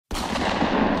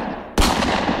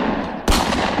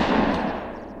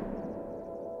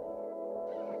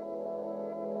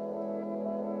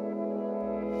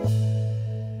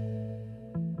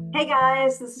Hey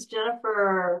guys, this is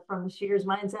Jennifer from the Shooter's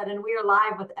Mindset, and we are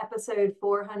live with episode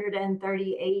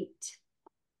 438.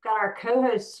 Got our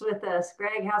co-hosts with us.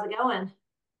 Greg, how's it going?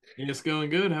 It's going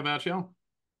good. How about y'all?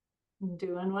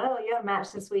 Doing well. You had a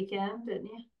match this weekend, didn't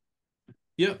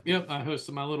you? Yep. I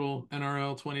hosted my little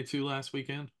NRL 22 last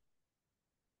weekend.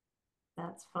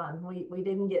 That's fun. We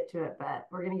didn't get to it, but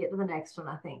we're gonna get to the next one,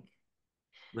 I think.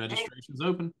 Hey, Registration's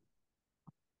open.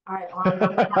 all right,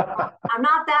 well, I'm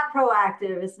not that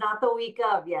proactive. It's not the week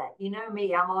of yet. You know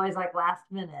me, I'm always like last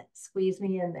minute. Squeeze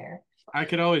me in there. I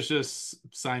could always just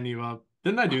sign you up.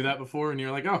 Didn't I do that before? And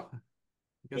you're like, oh,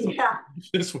 I guess I'll Yeah.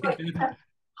 this weekend.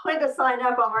 When to sign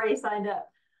up, I'm already signed up.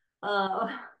 Uh,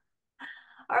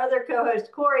 our other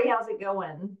co-host, Corey, how's it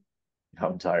going?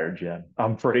 I'm tired, Jen.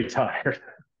 I'm pretty tired.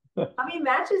 How many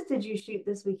matches did you shoot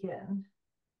this weekend?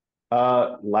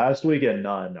 Last weekend,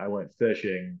 none. I went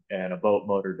fishing and a boat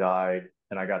motor died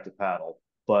and I got to paddle.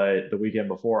 But the weekend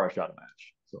before, I shot a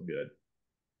match. So I'm good.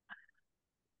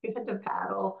 You had to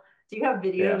paddle. Do you have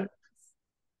video? Yeah.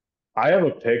 I have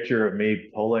a picture of me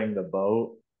pulling the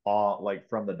boat on like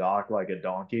from the dock like a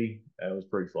donkey. It was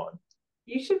pretty fun.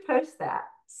 You should post that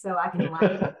so I can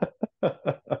like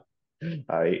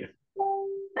I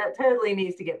that totally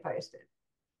needs to get posted.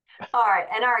 All right,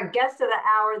 and our guest of the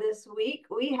hour this week,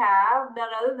 we have none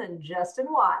other than Justin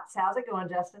Watts. How's it going,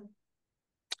 Justin?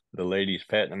 The lady's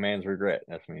pet and a man's regret.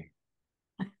 That's me.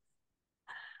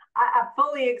 I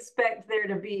fully expect there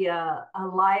to be a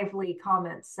lively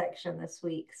comments section this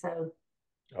week. So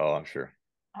Oh, I'm sure.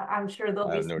 I'm sure there'll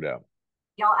I be have no some. doubt.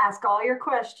 Y'all ask all your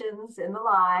questions in the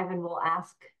live, and we'll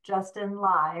ask Justin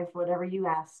live whatever you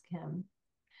ask him.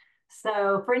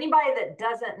 So, for anybody that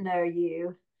doesn't know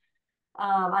you,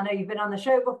 I know you've been on the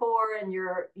show before, and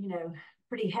you're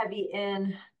pretty heavy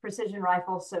in precision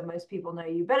rifles, so most people know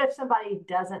you. But if somebody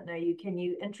doesn't know you, can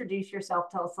you introduce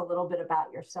yourself? Tell us a little bit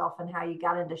about yourself and how you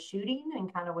got into shooting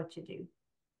and kind of what you do.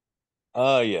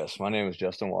 Yes, my name is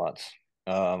Justin Watts.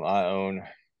 I own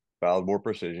Valid Bore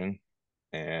Precision,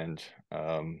 and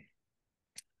I'm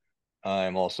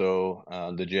also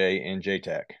the J in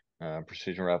JTAC,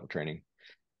 Precision Rifle Training.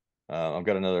 I've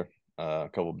got another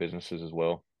couple businesses as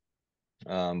well.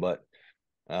 But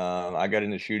I got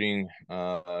into shooting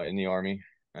in the Army.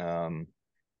 Um,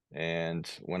 and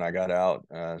when I got out,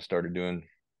 started doing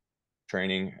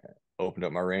training, opened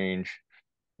up my range,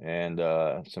 and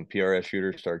some PRS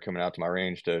shooters started coming out to my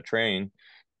range to train,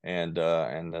 and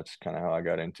that's kind of how I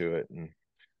got into it. And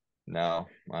now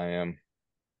I am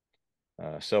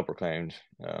self-proclaimed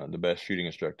the best shooting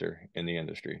instructor in the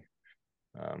industry,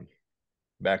 um,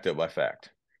 backed up by fact.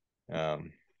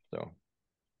 Um, so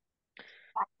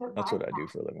that's what I do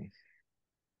for a living.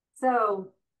 So,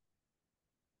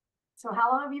 so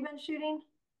how long have you been shooting?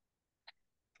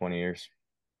 20 years,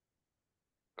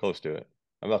 close to it.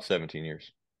 About 17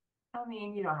 years. I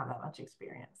mean, you don't have that much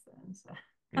experience then, so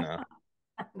No,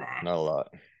 nah. not a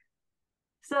lot.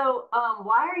 So,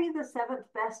 why are you the seventh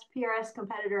best PRS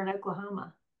competitor in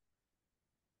Oklahoma?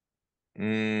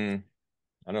 Mm,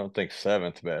 I don't think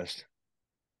seventh best.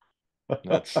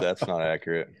 That's not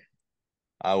accurate.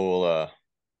 I will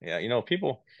yeah,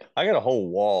 people, I got a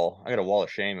wall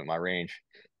of shame at my range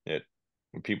that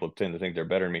people tend to think they're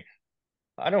better than me.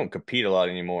 I don't compete a lot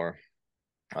anymore.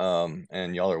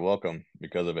 And y'all are welcome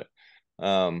because of it.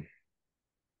 Um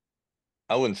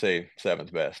I wouldn't say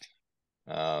seventh best.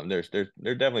 There's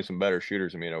definitely some better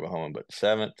shooters than me in Oklahoma, but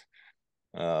seventh,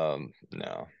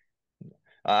 no.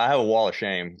 I have a wall of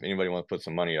shame. If anybody wants to put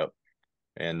some money up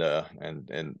and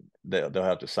they'll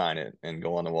have to sign it and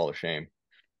go on the wall of shame.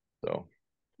 So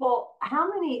Well, how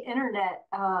many internet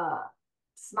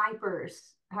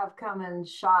snipers have come and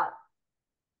shot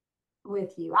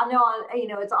with you? I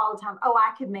know, it's all the time. Oh,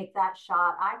 I could make that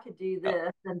shot. I could do uh,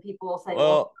 this. And people will say,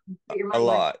 well, well, put your a money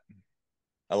where. lot.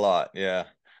 A lot, yeah.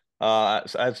 So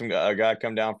I had a guy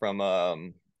come down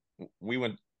from we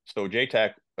went so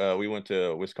JTAC we went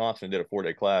to Wisconsin and did a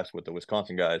 4-day class with the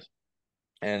Wisconsin guys,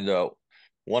 and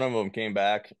one of them came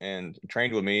back and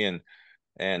trained with me,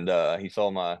 and he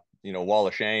saw my wall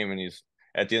of shame, and he's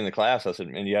at the end of the class. I said,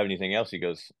 "Man, do you have anything else?" He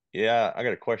goes, "Yeah, I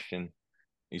got a question."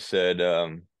 He said,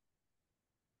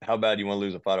 "How bad do you want to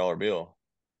lose a $5 bill,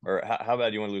 or how bad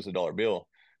do you want to lose a dollar bill?"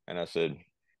 And I said,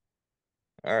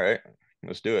 "All right,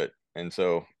 let's do it." And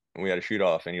so we had a shoot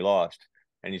off and he lost.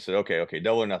 And he said, okay,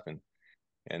 double or nothing.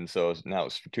 And so now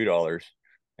it's for $2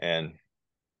 and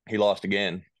he lost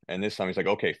again. And this time he's like,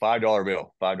 okay, $5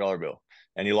 bill, $5 bill.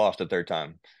 And he lost a third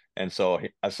time. And so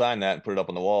I signed that and put it up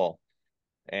on the wall.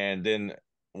 And then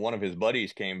one of his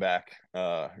buddies came back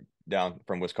down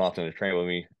from Wisconsin to train with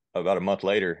me about a month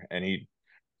later. And he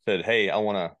said, hey, I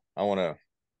want to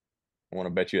want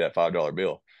to bet you that $5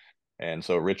 bill. And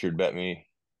so Richard bet me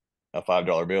a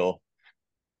 $5 bill.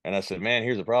 And I said, man,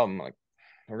 here's the problem. Like,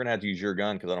 we're going to have to use your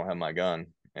gun because I don't have my gun.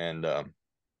 And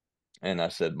I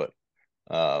said, but,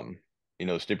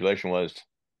 the stipulation was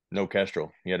no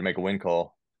Kestrel. You had to make a wind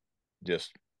call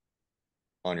just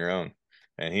on your own.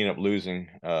 And he ended up losing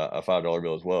a $5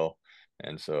 bill as well.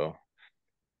 And so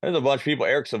there's a bunch of people.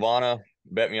 Eric Savannah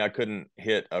bet me I couldn't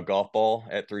hit a golf ball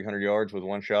at 300 yards with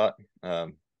one shot.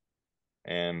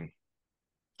 And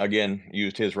again,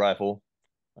 used his rifle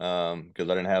because I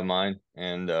didn't have mine.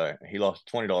 And he lost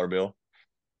a $20 bill.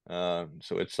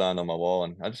 So it's signed on my wall.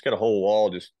 And I just got a whole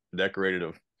wall just decorated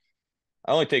of,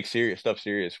 I only take stuff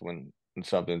serious when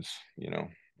something's,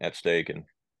 at stake. And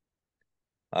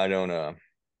I don't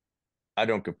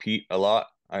compete a lot.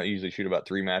 I usually shoot about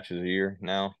 3 matches a year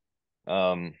now.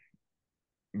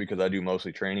 Because I do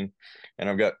mostly training, and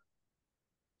I've got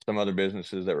some other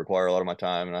businesses that require a lot of my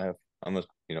time, and I'm a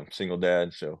single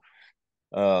dad, so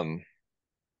I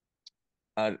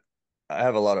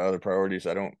have a lot of other priorities.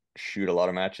 I don't shoot a lot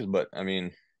of matches, but I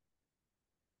mean,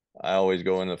 I always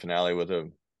go in the finale with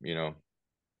a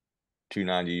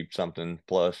 290 something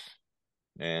plus,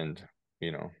 and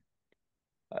I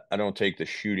don't take the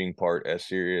shooting part as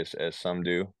serious as some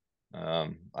do.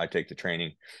 I take the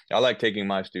training. I like taking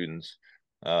my students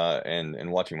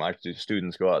and watching my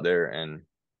students go out there and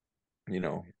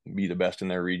be the best in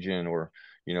their region, or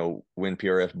win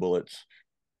PRS bullets.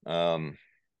 That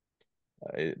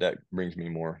brings me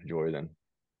more joy than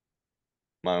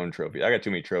my own trophy. I got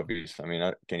too many trophies. I mean,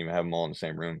 I can't even have them all in the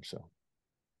same room. So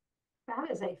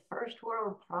that is a first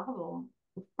world problem.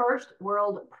 First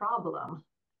world problem.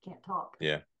 Can't talk.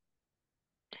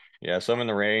 Yeah, some in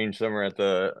the range, some are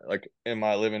in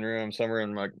my living room, some are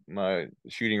in my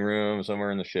shooting room, some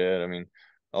are in the shed. I mean,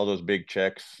 all those big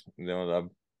checks, those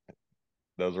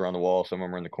are on the wall, some of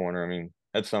them are in the corner. I mean,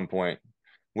 at some point,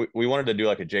 we wanted to do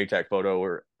like a JTAC photo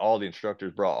where all the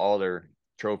instructors brought all their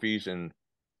trophies and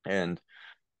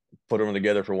put them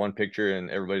together for one picture, and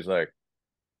everybody's like,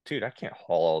 dude, I can't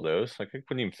haul all those. Like, I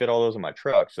couldn't even fit all those in my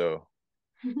truck. So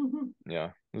yeah,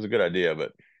 it was a good idea,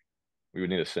 but we would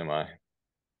need a semi.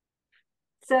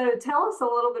 So tell us a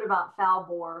little bit about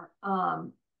Falbore.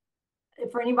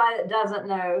 For anybody that doesn't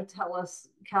know, tell us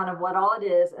kind of what all it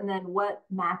is, and then what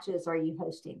matches are you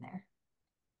hosting there?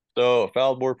 So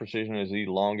Falbore Precision is the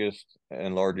longest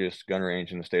and largest gun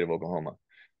range in the state of Oklahoma.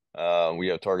 We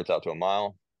have targets out to a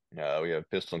mile. We have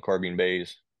pistol and carbine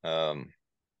bays.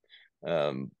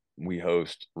 We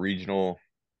host regional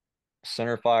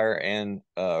center fire and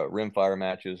rim fire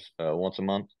matches once a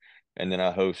month, and then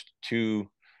I host 2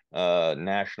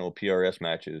 national PRS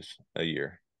matches a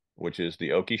year, which is the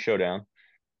Okie Showdown,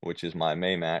 which is my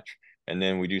May match, and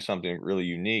then we do something really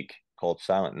unique called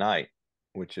Silent Night,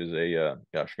 which is gosh, you're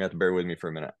gonna have to bear with me for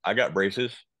a minute. I got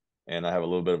braces and I have a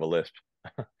little bit of a lisp.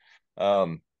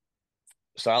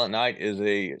 Silent Night is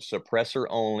a suppressor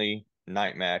only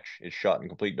night match. It's shot in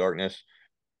complete darkness.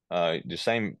 The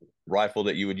same rifle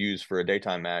that you would use for a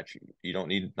daytime match. You don't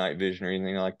need night vision or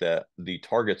anything like that. The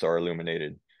targets are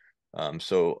illuminated.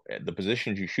 So the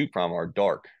positions you shoot from are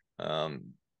dark.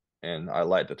 And I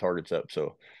light the targets up.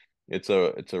 So it's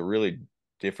a really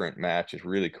different match. It's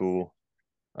really cool.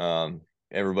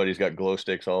 Everybody's got glow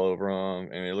sticks all over them,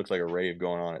 and it looks like a rave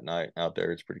going on at night out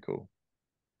there. It's pretty cool.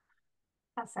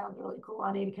 That sounds really cool.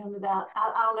 I need to come to that.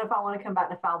 I don't know if I want to come back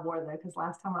to Falbore though, because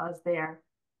last time I was there,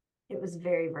 it was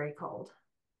very, very cold.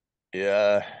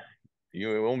 Yeah,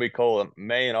 it won't be cold.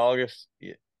 May and August,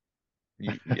 yeah,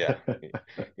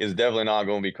 it's definitely not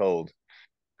going to be cold.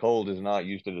 Cold is not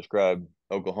used to describe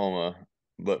Oklahoma,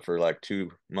 but for like 2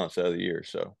 months out of the year.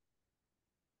 So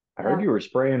I heard you were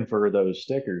spraying for those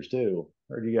stickers too.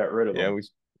 Heard you got rid of them. Yeah,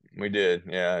 we did.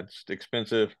 Yeah, it's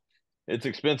expensive. It's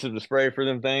expensive to spray for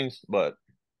them things, but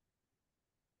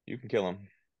you can kill them.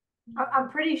 I'm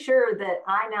pretty sure that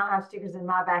I now have stickers in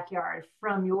my backyard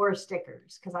from your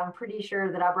stickers, because I'm pretty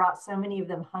sure that I brought so many of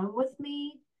them home with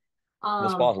me.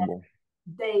 That's possible.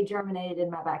 They germinated in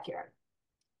my backyard.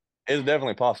 It's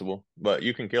definitely possible, but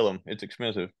you can kill them. It's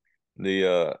expensive.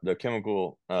 The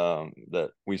chemical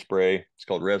that we spray, it's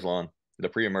called Reslon, the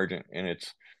pre-emergent, and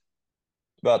it's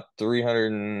about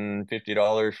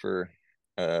 $350 for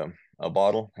a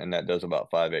bottle, and that does about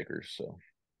 5 acres. So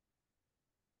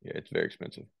yeah, it's very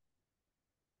expensive.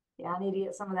 Yeah, I need to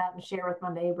get some of that and share with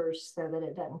my neighbors so that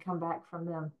it doesn't come back from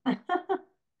them.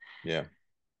 Yeah.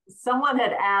 Someone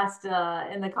had asked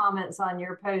in the comments on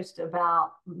your post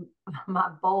about my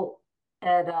bolt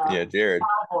at Jared.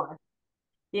 Falbore.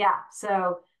 Yeah,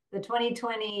 so the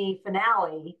 2020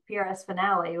 finale, PRS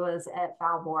finale, was at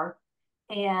Falbore,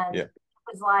 and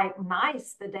was like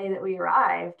nice the day that we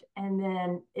arrived, and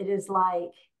then it is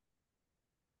like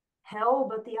hell,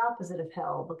 but the opposite of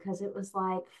hell, because it was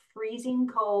like freezing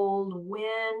cold,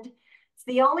 wind. It's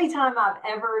the only time I've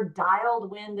ever dialed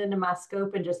wind into my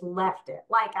scope and just left it.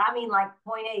 Like, I mean, like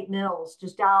 0.8 mils,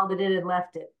 just dialed it in and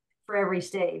left it for every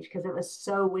stage because it was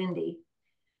so windy.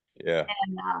 Yeah,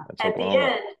 And that's at the Oklahoma.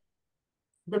 end,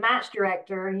 the match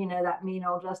director, that mean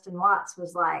old Justin Watts,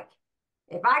 was like,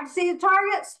 if I can see the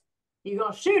targets, you're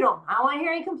going to shoot them. I don't want to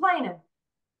hear any complaining.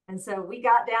 And so we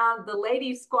got down, the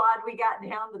ladies squad, we got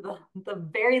down to the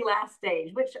very last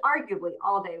stage, which arguably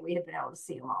all day we had been able to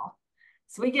see them all.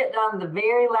 So we get down to the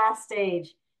very last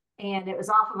stage, and it was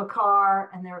off of a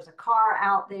car, and there was a car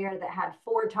out there that had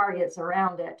 4 targets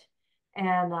around it.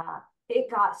 And it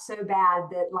got so bad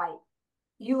that like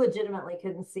you legitimately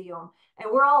couldn't see them. And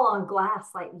we're all on glass,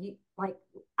 like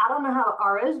I don't know how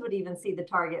ROs would even see the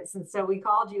targets. And so we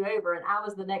called you over, and I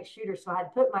was the next shooter, so I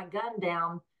had put my gun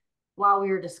down while we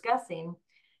were discussing.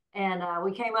 And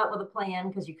we came up with a plan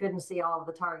because you couldn't see all of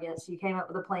the targets. You came up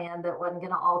with a plan that wasn't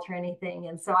going to alter anything.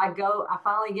 And so I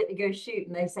finally get to go shoot,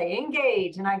 and they say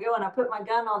engage, and I go and I put my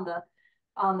gun on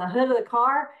the hood of the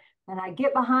car, and I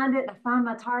get behind it and I find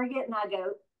my target, and I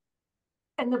go,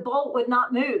 and the bolt would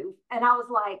not move. And I was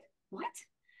like, what?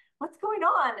 What's going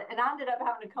on? And I ended up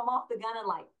having to come off the gun and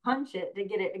like punch it to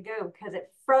get it to go because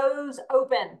it froze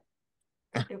open.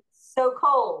 It was so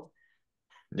cold.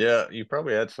 Yeah, you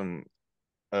probably had some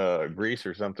grease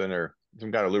or something, or some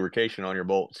kind of lubrication on your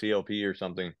bolt, CLP or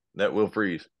something that will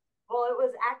freeze. Well, it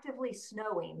was actively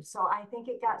snowing, so I think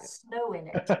it got snow in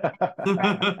it.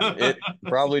 It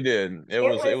probably did. It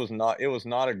was was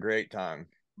not a great time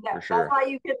no, for that's sure. why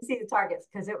you couldn't see the targets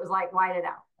because it was like whited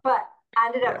out. But I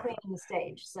ended up Yeah, cleaning the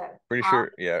stage, so pretty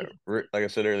sure. Yeah, like I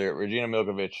said earlier, Regina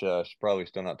Milkovich, she's probably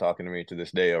still not talking to me to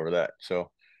this day over that.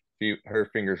 So her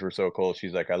fingers were so cold.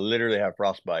 She's like, I literally have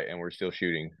frostbite and we're still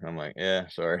shooting. I'm like, yeah,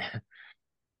 sorry.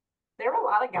 there were a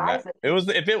lot of guys that It was,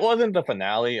 if it wasn't the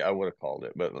finale, I would have called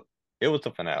it, but it was the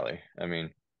finale. I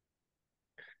mean,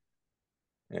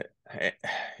 eh,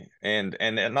 and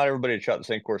not everybody had shot the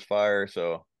same course fire,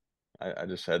 so I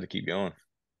just had to keep going,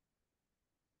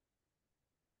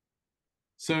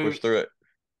 So push through it.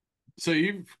 so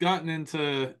you've gotten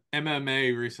into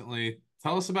MMA recently.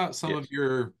 Tell us about some Yes, of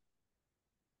your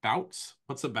bouts.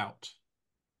 What's a bout?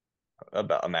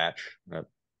 about a match, a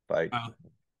fight, Oh, bout.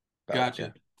 Yeah,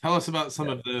 gotcha. Tell us about some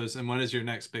yeah. of those, and when is your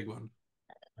next big one?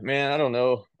 Man, I don't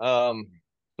know.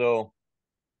 So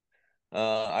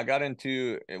I got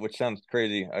into, which sounds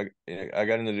crazy. I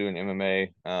got into doing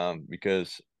MMA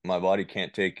because my body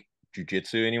can't take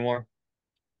jujitsu anymore,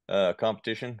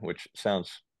 competition, which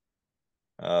sounds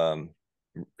um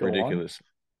Go on. ridiculous.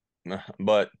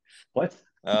 But What?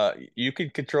 you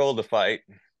can control the fight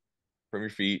from your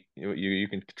feet. You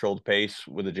can control the pace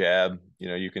with a jab.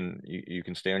 You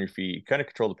can stay on your feet. You kind of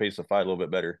control the pace of the fight a little bit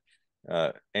better.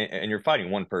 And you're fighting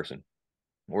one person.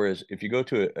 Whereas if you go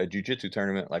to a jiu-jitsu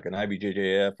tournament like an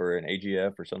IBJJF or an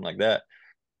AGF or something like that,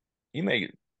 you may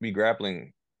be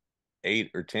grappling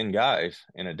 8 or 10 guys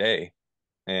in a day,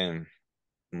 and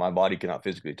my body cannot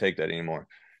physically take that anymore.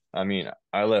 I mean,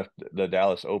 I left the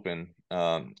Dallas Open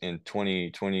in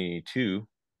 2022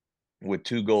 with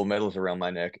 2 gold medals around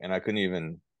my neck, and I couldn't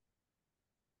even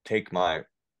take my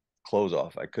clothes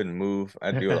off. I couldn't move. I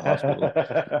had to go to the hospital.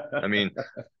 I mean,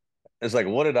 it's like,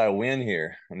 what did I win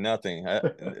here? Nothing.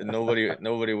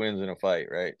 Nobody wins in a fight,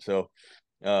 right? So,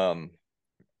 um,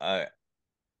 I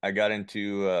I got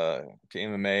into to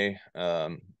MMA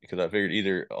because I figured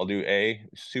either I'll do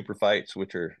super fights,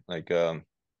 which are like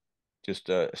just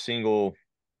single,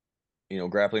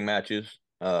 grappling matches,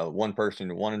 one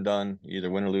person, one and done,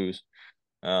 either win or lose,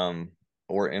 um,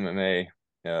 or MMA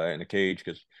in a cage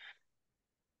because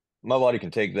my body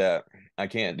can take that. I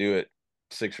can't do it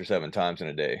 6 or 7 times in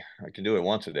a day. I can do it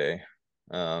once a day.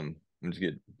 I'm just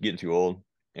getting too old,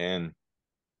 and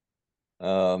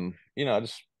I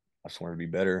just wanted to be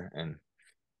better.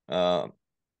 And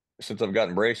since I've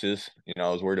gotten braces, I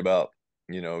was worried about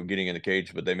getting in the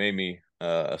cage, but they made me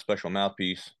a special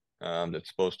mouthpiece that's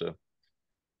supposed to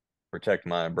protect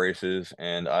my braces,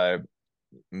 and I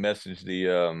messaged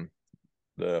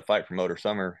the fight promoter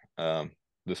Summer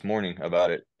this morning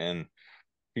about it, and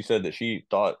she said that she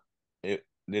thought it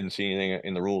didn't see anything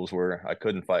in the rules where I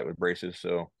couldn't fight with braces.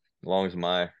 So as long as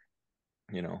my,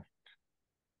 you know,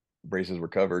 braces were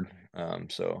covered.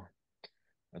 So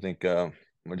I think I'm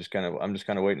just kind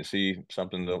of waiting to see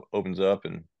something that opens up,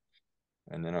 and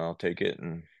then I'll take it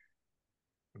and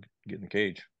get in the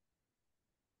cage.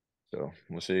 So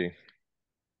we'll see.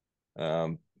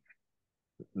 Um,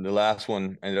 the last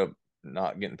one ended up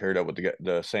not getting paired up with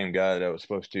the same guy that I was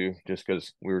supposed to, just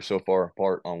because we were so far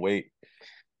apart on weight,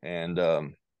 and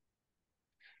ended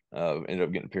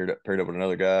up getting paired up with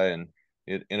another guy, and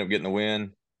it ended up getting the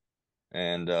win,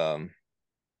 and I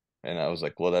was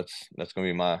like, well, that's gonna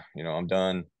be my, I'm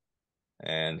done,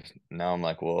 and now I'm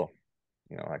like, well,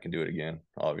 I can do it again,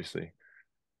 obviously,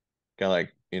 kind of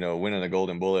like winning the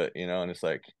golden bullet, and it's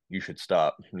like you should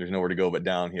stop. There's nowhere to go but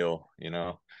downhill, and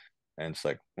it's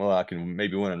like, well, I can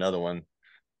maybe win another one,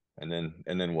 and then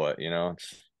what, I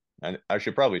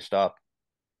should probably stop,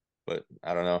 but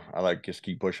I don't know. I like just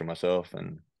keep pushing myself,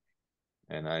 and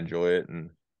I enjoy it,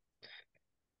 and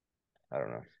I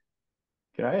don't know.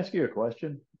 Can I ask you a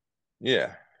question?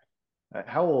 Yeah,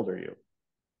 How old are you?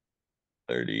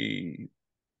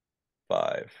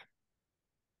 35.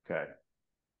 Okay.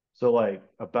 So like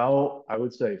about I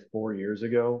would say 4 years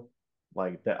ago,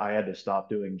 like that I had to stop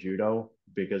doing judo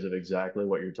because of exactly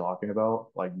what you're talking about.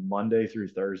 Like Monday through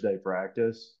Thursday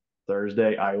practice.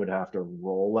 Thursday I would have to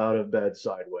roll out of bed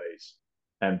sideways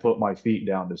and put my feet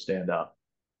down to stand up.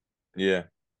 Yeah,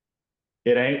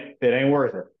 It ain't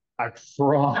worth it. I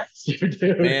promise you,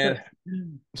 dude. man.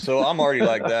 So I'm already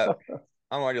like that.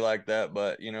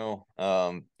 But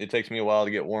it takes me a while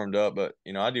to get warmed up. But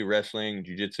I do wrestling,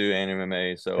 jujitsu, and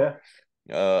MMA. So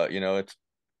Yeah. it's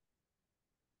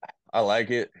I like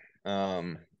it.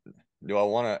 Um, do I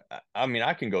want to? I mean,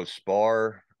 I can go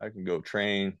spar. I can go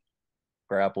train,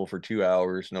 grapple for 2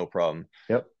 hours, no problem.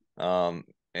 Yep. Um,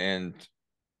 and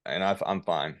I'm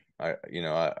fine.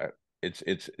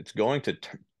 It's going to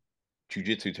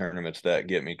jujitsu tournaments that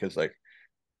get me, because like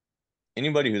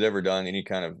anybody who's ever done any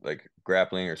kind of like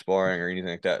grappling or sparring or anything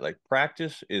like that, like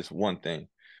practice is one thing,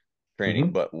 training,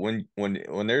 Hmm. but when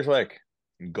there's like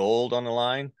gold on the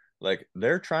line, like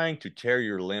they're trying to tear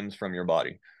your limbs from your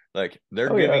body, like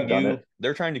Oh yeah, I've done it.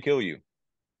 they're trying to kill you,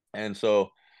 and so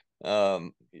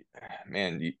um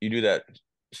man, you do that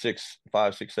 6,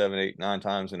 5, 6, 7, 8, 9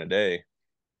 times in a day.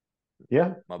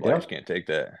 Yeah. My body Yeah. just can't take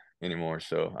that anymore.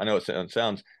 So I know it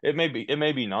sounds, it may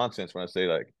be nonsense when I say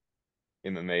like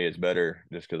MMA is better,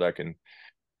 just because I can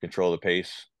control the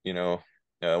pace.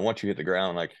 Once you hit the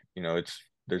ground, like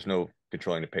there's no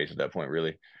controlling the pace at that point,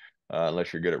 really,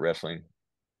 unless you're good at wrestling,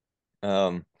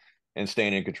 um, and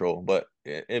staying in control. But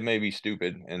it may be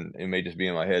stupid, and it may just be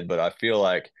in my head. But I feel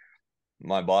like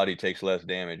my body takes less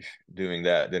damage doing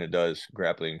that than it does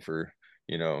grappling for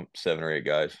 7 or 8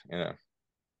 guys in a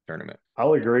tournament.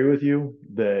 I'll agree with you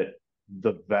that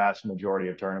the vast majority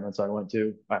of tournaments I went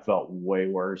to, I felt way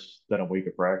worse than a week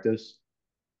of practice.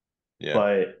 Yeah,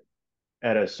 But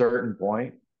at a certain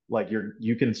point, like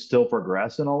you can still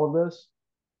progress in all of this,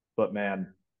 but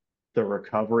man, the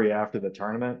recovery after the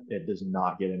tournament, it does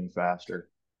not get any faster.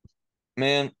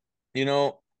 man. You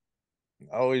know,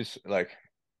 I always like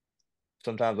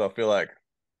sometimes I feel like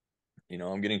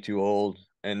I'm getting too old,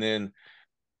 and then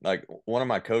like one of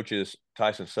my coaches,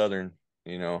 Tyson Southern,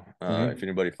 if Hmm.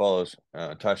 anybody follows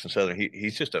Tyson Southern,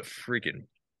 he's just a freaking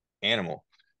animal.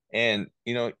 And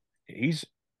he's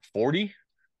 40,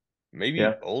 maybe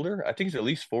Yeah. older. I think he's at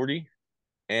least 40.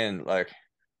 And like,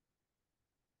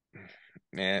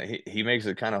 man, he makes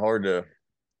it kind of hard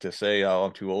to say, oh,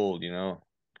 I'm too old,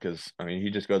 because I mean he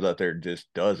just goes out there and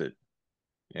just does it.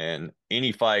 And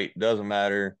any fight doesn't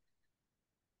matter.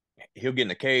 He'll get in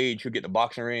the cage, he'll get in the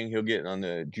boxing ring, he'll get on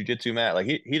the jujitsu mat. Like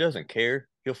he doesn't care.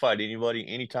 He'll fight anybody,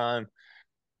 anytime.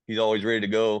 He's always ready to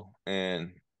go.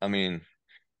 And I mean,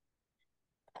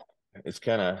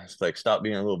 it's like, stop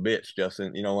being a little bitch,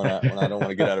 Justin. When I don't want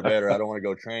to get out of bed, or I don't want to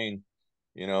go train,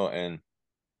 and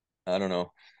I don't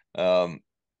know.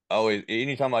 Always,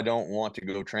 anytime I don't want to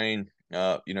go train,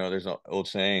 there's an old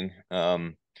saying,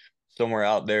 somewhere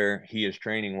out there he is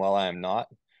training while I am not,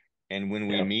 and when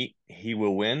we Yeah. meet, he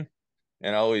will win.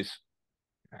 And I always,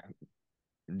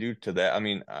 due to that, I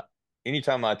mean,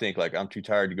 anytime I think like I'm too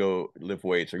tired to go lift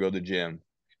weights or go to the gym,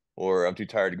 or I'm too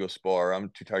tired to go spar, I'm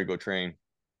too tired to go train,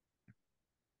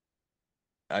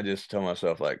 I just tell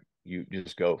myself like, you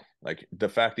just go. Like the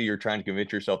fact that you're trying to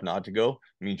convince yourself not to go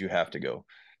means you have to go.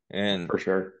 And For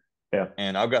sure. Yeah.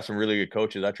 I've got some really good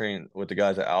coaches. I train with the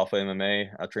guys at Alpha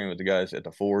MMA. I train with the guys at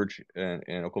the Forge in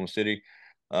Oklahoma City.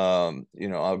 I'll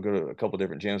go to a couple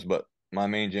different gyms, but my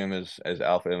main gym is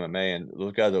Alpha MMA, and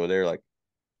those guys over there, like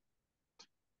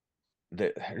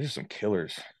they're just some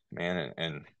killers, man.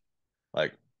 And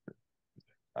like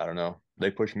I don't know,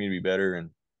 they push me to be better, and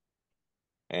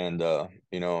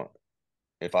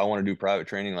if I want to do private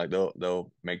training, like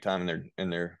they'll make time in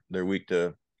their week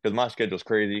to, because my schedule's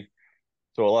crazy.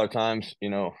 So a lot of times,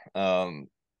 I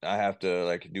have to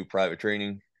like do private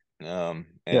training, and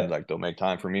Yeah. like they'll make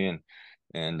time for me, and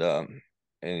and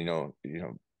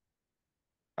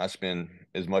I spend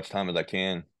as much time as I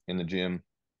can in the gym,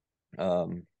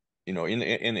 you know, in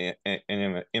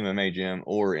MMA gym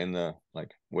or in the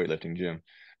like weightlifting gym,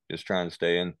 just trying to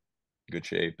stay in good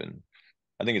shape. And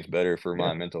I think it's better for Yeah.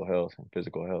 my mental health and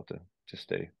physical health to just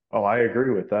stay. Oh, I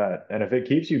agree with that. And if it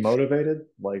keeps you motivated,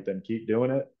 like then keep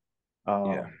doing it.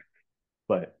 Yeah.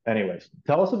 But anyways,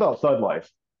 tell us about Thud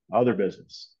Life, other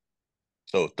business.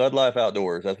 So Thud Life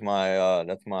Outdoors, that's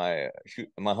my shoot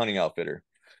my hunting outfitter.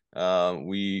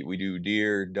 We do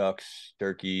deer, ducks,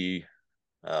 turkey,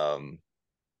 um,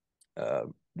 uh,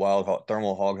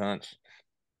 thermal hog hunts.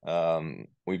 Um,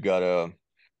 we've got a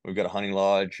we've got a hunting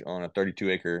lodge on a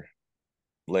 32-acre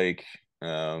lake.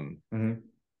 Hmm.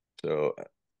 So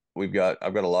I've got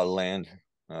a lot of land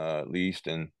leased,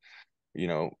 and you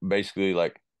know, basically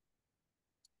like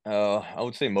I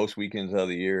would say most weekends out of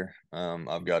the year,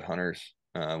 I've got hunters,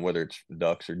 whether it's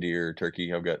ducks or deer or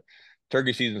turkey. I've got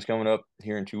turkey season's coming up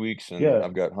here in 2 weeks, and Yeah.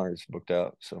 I've got hunters booked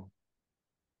out. So,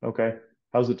 Okay.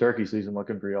 How's the turkey season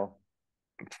looking for y'all?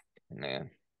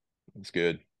 man, it's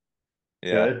good.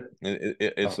 Yeah, Good.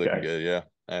 it's looking Okay. good.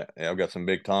 Yeah. I've got some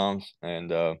big toms,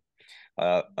 and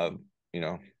I you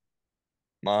know,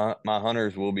 my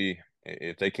hunters will be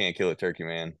if they can't kill a turkey,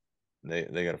 man, they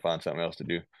got to find something else to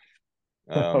do.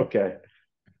 Um, Okay.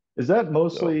 Is that so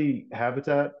mostly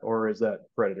habitat or is that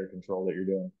predator control that you're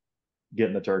doing,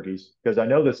 getting the turkeys? Because I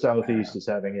know the Southeast is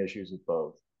having issues with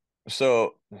both.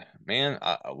 so man,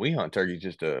 we hunt turkeys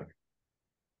just to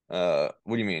what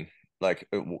do you mean? Like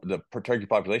the turkey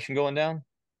population going down?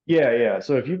 Yeah, yeah.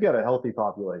 So if you've got a healthy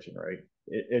population, right,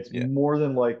 it's Yeah. more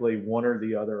than likely one or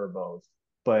the other or both.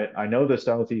 But I know the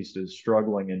Southeast is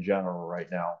struggling in general right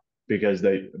now because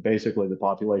they basically the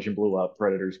population blew up,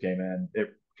 predators came in,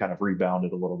 it kind of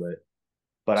rebounded a little bit.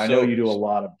 But I know So you do a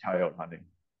lot of coyote hunting.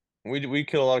 we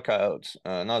kill a lot of coyotes.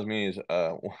 Not as many as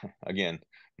again,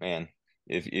 man.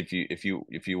 If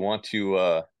you want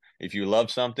to if you love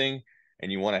something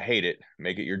and you want to hate it,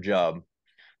 make it your job.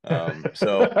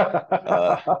 So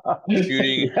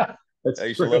shooting. Yeah, I that's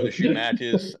used to love to true. shoot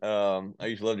matches. I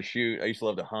used to love to shoot. I used to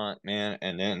love to hunt, man.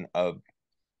 And then I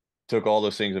took all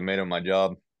those things and made them my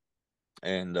job.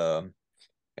 And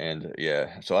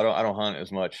yeah, so I don't hunt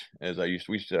as much as I used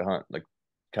to. We used to hunt like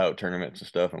coyote tournaments and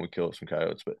stuff, and we killed some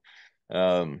coyotes. But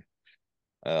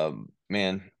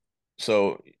man,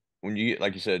 so when you get,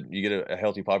 like you said, you get a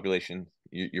healthy population,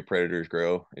 your predators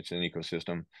grow. It's an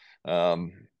ecosystem.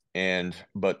 Um, and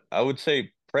but I would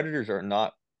say predators are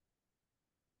not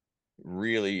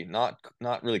really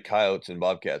coyotes and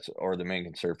bobcats are the main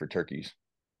concern for turkeys.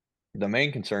 The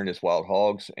main concern is wild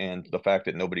hogs and the fact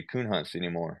that nobody coon hunts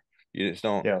anymore. You just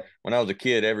don't. Yeah. When I was a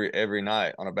kid, every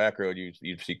night on a back road,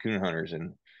 you'd see coon hunters,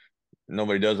 and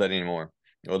nobody does that anymore.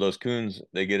 Well, those coons,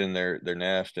 they get in their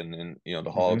nest, and then you know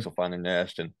the hogs Hmm. will find their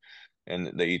nest, and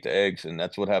they eat the eggs, and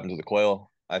that's what happens to the quail.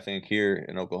 I think here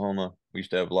in Oklahoma, we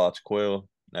used to have lots of quail.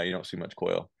 Now you don't see much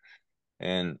quail,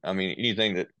 and I mean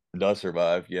anything that does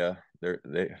survive, yeah,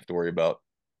 they have to worry about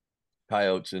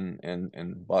coyotes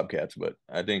and bobcats. But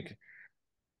I think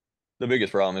the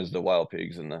biggest problem is the wild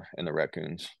pigs and the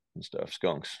raccoons and stuff,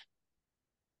 skunks.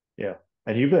 Yeah.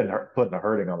 And you've been putting a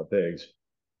hurting on the pigs.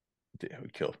 Yeah,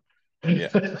 would kill. Yeah,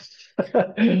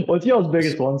 What's y'all's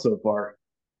biggest one so far?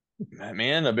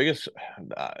 man, the biggest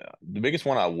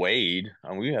one I weighed. I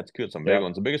mean, we had to kill some big Yeah.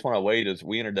 ones. The biggest one I weighed is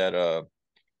we entered that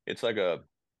it's like a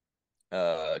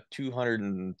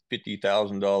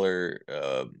 $250,000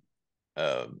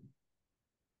 uh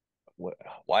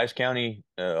Wise County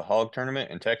hog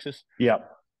tournament in Texas, Yep.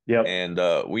 Yep. and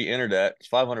we entered that. It's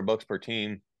 $500 per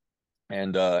team,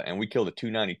 and we killed a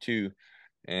 292,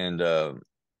 and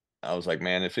I was like,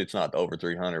 man, if it's not over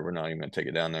 300, we're not even gonna take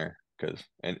it down there because,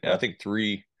 and I Yeah. think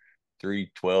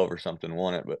 312 or something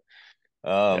won it, but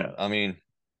Yeah. I mean,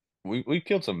 we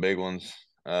killed some big ones.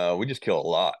 We just kill a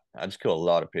lot. I just kill a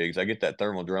lot of pigs. I get that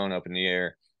thermal drone up in the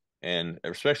air, and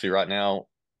especially right now,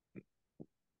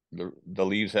 the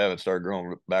leaves haven't started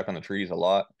growing back on the trees a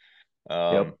lot.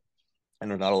 Um, Yep. and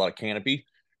there's not a lot of canopy,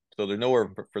 so there's nowhere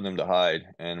for them to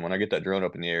hide. And when I get that drone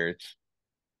up in the air,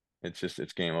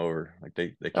 it's game over. Like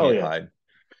they Oh can't yeah. hide.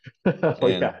 Oh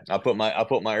And yeah. I put my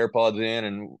AirPods in,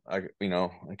 and I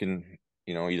can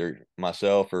either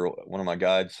myself or one of my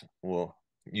guides will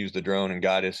use the drone and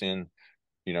guide us in,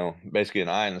 basically an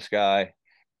eye in the sky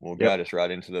will guide Yep. us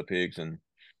right into the pigs, and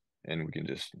we can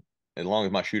just, as long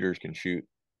as my shooters can shoot,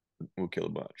 we'll kill a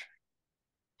bunch.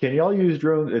 Can y'all use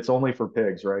drones? It's only for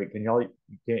pigs, right? You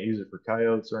can't use it for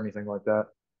coyotes or anything like that?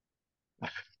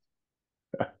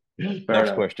 Fair Next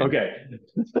enough. question. Okay.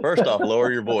 First off,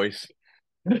 lower your voice.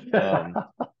 Um,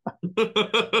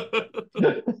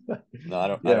 no, I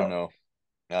don't Yeah. know.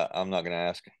 I'm not gonna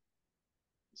ask.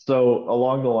 So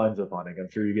along the lines of hunting, I'm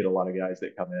sure you get a lot of guys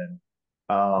that come in.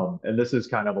 And this is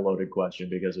kind of a loaded question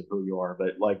because of who you are,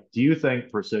 but like, do you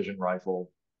think precision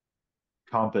rifle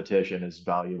competition is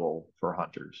valuable for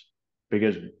hunters?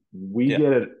 Because we Yeah,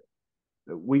 get it,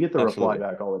 we get the reply absolutely.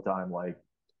 back all the time, like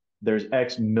there's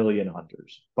X million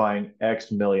hunters buying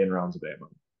X million rounds of ammo,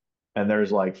 and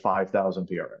there's like 5,000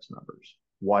 PRS members.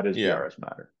 Why does Yeah, PRS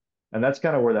matter? And that's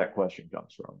kind of where that question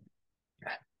comes from.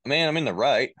 man, I'm in the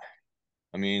right.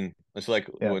 I mean, it's like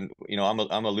Yeah. when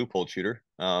I'm a loophole shooter.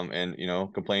 And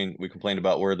we complained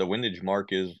about where the windage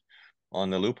mark is on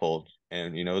the loophole,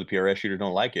 and the PRS shooters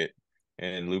don't like it.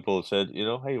 And loophole said,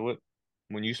 hey, what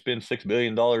when you spend $6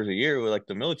 billion a year, like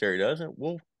the military doesn't,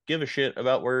 we'll give a shit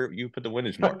about where you put the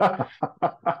windage mark.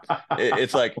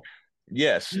 It's like,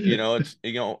 yes, it's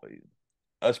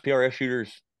us PRS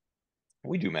shooters,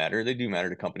 we do matter. They do matter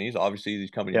to companies. Obviously,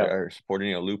 these companies Yeah. are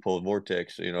supporting, Loophole,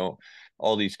 Vortex,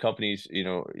 all these companies,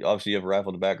 obviously you have a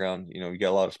rifle in the background, you got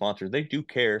a lot of sponsors. They do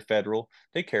care, Federal,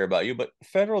 they care about you, but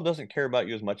Federal doesn't care about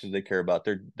you as much as they care about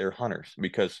their hunters,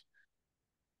 because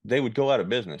they would go out of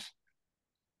business.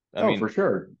 I Oh, for mean,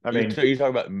 sure. I you mean, you talk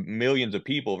about millions of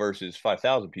people versus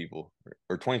 5,000 people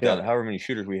or 20,000, yeah. however many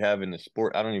shooters we have in the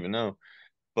sport. I don't even know.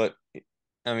 But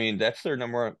I mean, that's their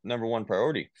number one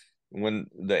priority. When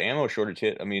the ammo shortage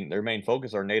hit, I mean, their main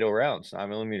focus are NATO rounds,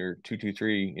 9mm,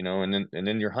 223, and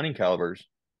then your hunting calibers,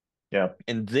 Yeah.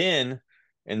 and then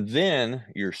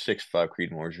your 6.5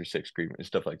 Creedmoors, your 6 Creedmoors,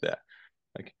 stuff like that.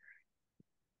 Like,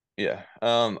 yeah.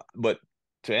 But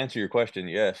to answer your question,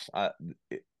 yes,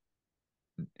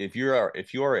 if you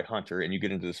are a hunter and you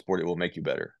get into the sport, it will make you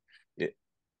better. It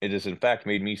has in fact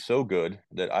made me so good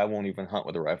that I won't even hunt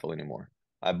with a rifle anymore.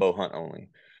 I bow hunt only,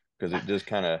 because it just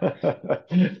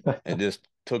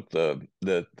took the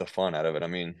fun out of it. I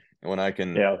mean, when I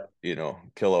can, Yeah,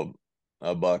 kill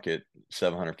a buck at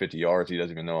 750 yards, he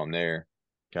doesn't even know I'm there.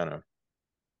 Kind of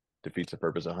defeats the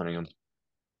purpose of hunting him.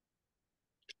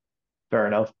 fair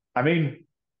enough. I mean,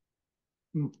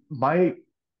 my,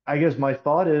 I guess my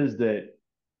thought is that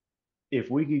if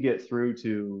we could get through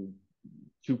to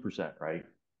 2%, right?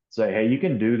 Say, hey, you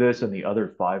can do this in the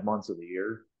other 5 months of the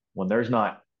year when there's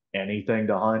not anything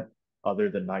to hunt other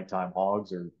than nighttime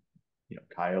hogs or,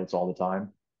 coyotes all the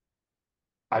time.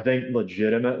 I think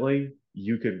legitimately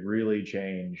you could really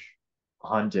change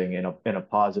hunting in a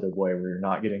positive way where you're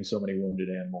not getting so many wounded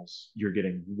animals. You're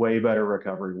getting way better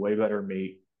recovery, way better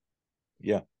meat.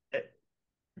 Yeah, I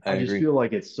I just agree. feel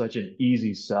like it's such an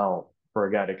easy sell for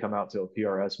a guy to come out to a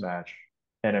PRS match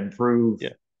and improve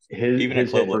Yeah, his hit even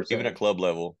at percentage. club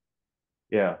level.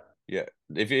 Yeah, Yeah,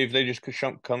 if they just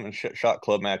come and shot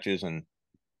club matches,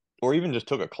 or even just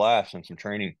took a class and some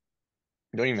training.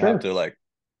 You don't even have to sure.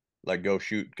 like go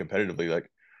shoot competitively. Like,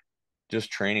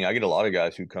 just training. I get a lot of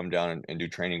guys who come down and do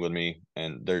training with me,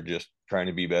 and they're just trying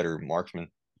to be better marksmen.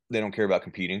 They don't care about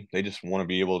competing. They just want to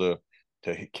be able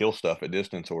to kill stuff at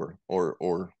distance, or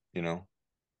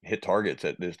hit targets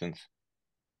at distance.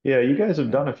 Yeah, you guys have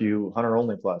Uh, done a few hunter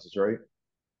only classes, right?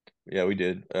 yeah, we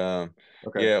did. Okay.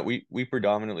 Yeah, we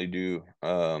predominantly do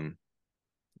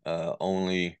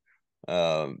only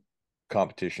um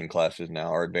competition classes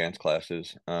now, or advanced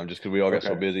classes, just because we all got so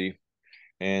Okay. busy.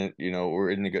 And we're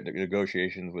in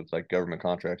negotiations with like government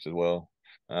contracts as well.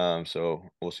 So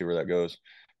we'll see where that goes.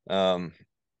 Um,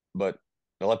 but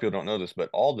a lot of people don't know this, but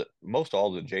most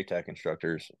all the JTAC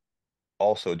instructors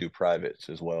also do privates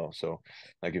as well. So,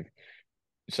 like, if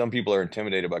some people are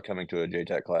intimidated by coming to a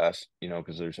JTAC class,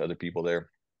 because there's other people there.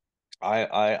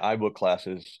 I book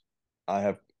classes. I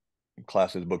have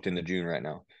classes booked into June right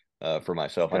now, for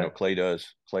myself. I know Okay. Clay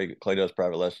does. Clay does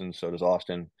private lessons. So does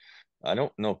Austin. I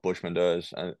don't know if Bushman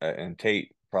does, and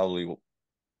Tate probably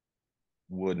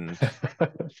wouldn't.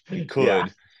 He Yeah,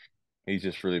 could. He's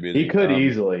just really he busy. could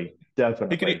easily, He could.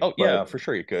 definitely, Oh yeah, but for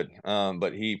sure he could.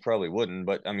 But he probably wouldn't.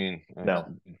 But I mean, no.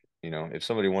 if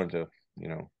somebody wanted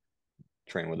to,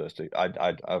 train with us,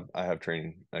 I have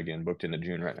training again booked into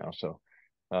June right now. So,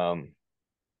 um,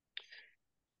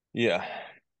 yeah,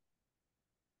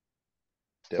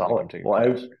 definitely come Solid. take a Well,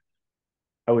 class.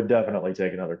 I would definitely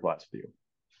take another class with you.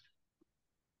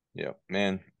 Yeah,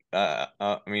 man.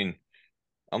 I mean,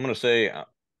 I'm gonna say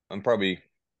I'm probably.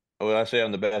 Would I say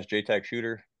I'm the best JTAC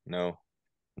shooter? No,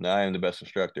 no, I am the best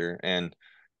instructor, and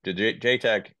the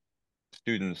JTAC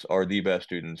students are the best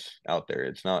students out there.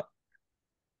 It's not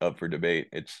up for debate.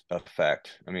 It's a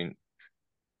fact. I mean,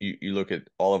 you look at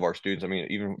all of our students. I mean,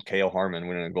 even Kale Harmon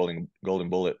winning a golden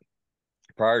bullet.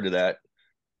 Prior to that,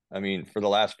 I mean, for the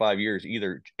last 5 years,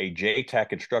 either a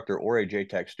JTAC instructor or a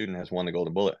JTAC student has won the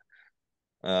golden bullet.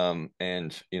 And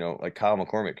like Kyle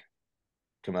McCormick,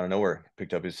 come out of nowhere,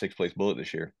 picked up his 6th place bullet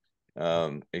this year.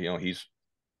 He's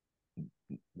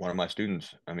one of my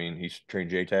students. I mean, he's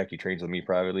trained JTAC. He trains with me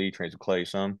privately. He trains with Clay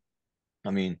some.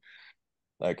 I mean,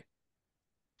 like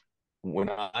when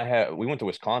we went to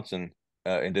Wisconsin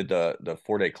and did the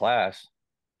 4-day class.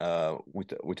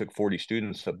 We took 40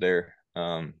 students up there.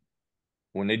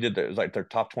 When they did it was like their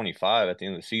top 25 at the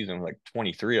end of the season. Like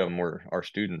 23 of them were our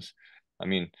students. I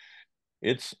mean,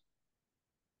 it's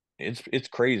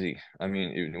crazy. I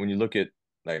mean, when you look at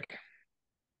like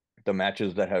the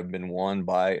matches that have been won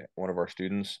by one of our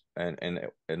students and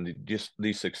just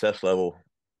the success level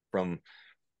from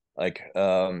like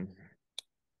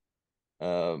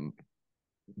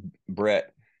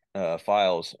Brett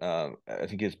Files. I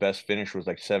think his best finish was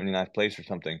like 79th place or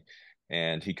something,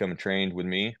 and he come and trained with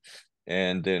me,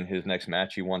 and then his next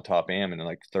match he won top am in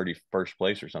like 31st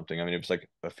place or something. I mean, it was like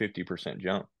a 50%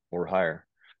 jump or higher.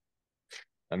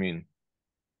 I mean,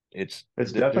 It's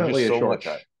there's definitely just a so much.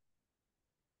 shortcut.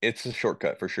 It's a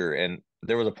shortcut for sure. And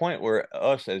there was a point where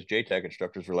us as JTAC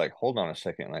instructors were like, hold on a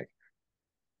second, like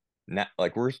now,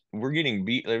 like we're getting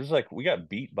beat. It was like we got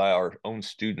beat by our own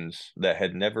students that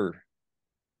had never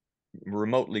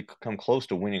remotely come close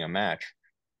to winning a match,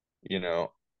 you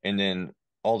know, and then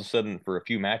all of a sudden for a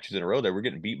few matches in a row that we're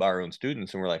getting beat by our own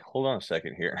students, and we're like, hold on a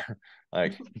second here,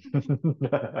 like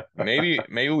maybe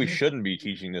we shouldn't be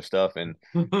teaching this stuff, and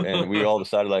we all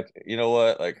decided like, you know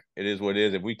what, like it is what it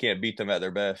is. If we can't beat them at their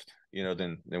best,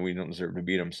 then we don't deserve to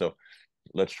beat them. So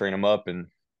let's train them up, and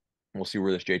we'll see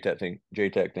where this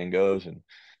JTAC thing goes. And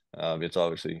it's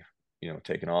obviously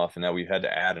taken off, and now we've had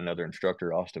to add another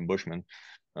instructor, Austin Bushman,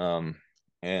 um,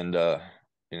 and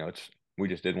it's we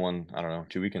just did one, I don't know,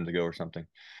 2 weekends ago or something,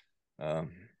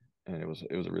 um, and it was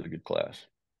a really good class.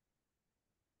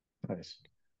 Nice.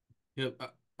 Yep.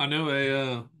 I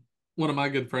know one of my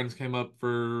good friends came up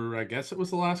for, I guess it was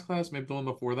the last class, maybe the one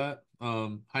before that.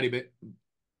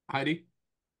 Heidi.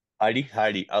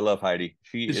 Heidi, I love Heidi.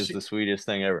 She Is is she? the sweetest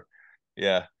thing ever.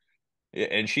 Yeah. Yeah,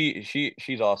 and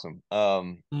she's awesome.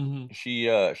 Mhm.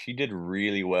 She did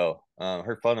really well.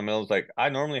 Her fundamentals, like I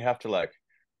normally have to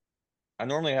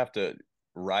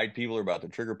ride people about the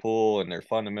trigger pull and their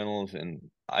fundamentals, and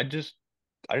I didn't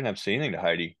have to say anything to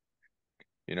Heidi,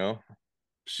 you know.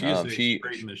 She is a She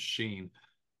straight machine.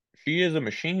 she is a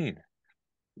machine.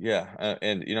 Yeah,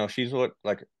 and she's what,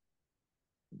 like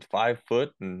 5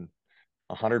 foot and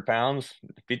 100 pounds,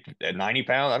 50, 90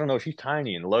 pounds. I don't know. She's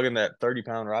tiny and lugging that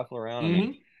 30-pound rifle around. I mean,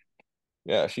 Hmm.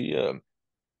 yeah,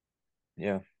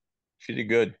 yeah, she did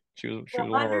good. She A was one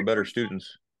of our hundred better percent.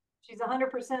 students. She's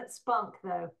 100% spunk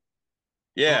though. Oh,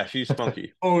 Yeah, she's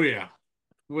spunky. oh yeah,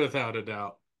 without a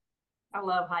doubt. I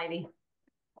love Heidi.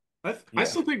 I Yeah,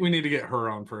 still think we need to get her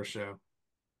on for a show.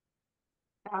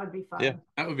 That would be yeah, fun.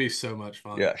 That would be so much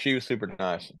fun. yeah. She was super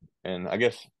nice, and I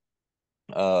guess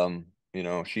you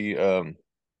know, she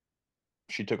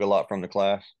took a lot from the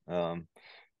class, from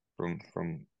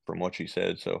what she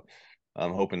said. So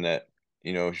I'm hoping that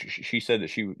she said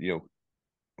that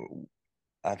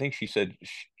I think she said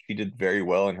she did very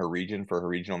well in her region for her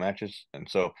regional matches, and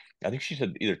so I think she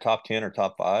said either top 10 or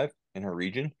top 5 in her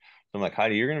region. So I'm like,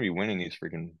 Heidi, you're gonna be winning these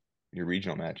freaking your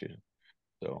regional matches.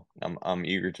 So I'm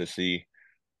eager to see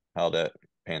how that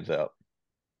pans out.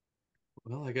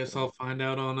 Well, I guess So I'll find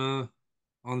out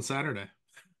on Saturday.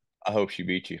 I hope she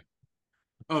beats you.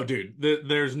 Oh, dude,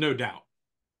 there's no doubt.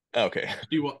 Okay.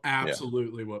 She will Yeah.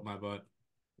 absolutely whip my butt.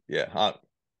 Yeah.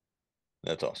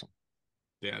 That's awesome.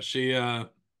 Yeah, she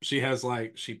has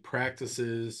like she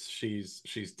practices, she's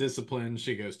disciplined,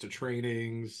 she goes to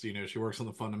trainings, she works on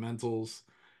the fundamentals.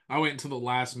 I wait until the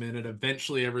last minute.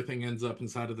 Eventually everything ends up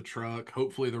inside of the truck.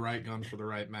 Hopefully the right gun for the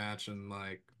right match, and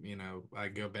like, I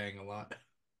go bang a lot.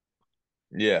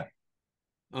 Yeah.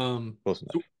 Um Close so,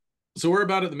 enough. so we're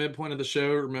about at the midpoint of the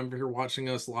show. Remember, if you're watching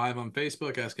us live on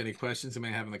Facebook, ask any questions you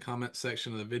may have in the comment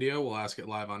section of the video. We'll ask it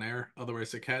live on air. Other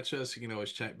ways to catch us, you can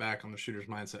always check back on the Shooter's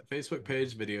Mindset Facebook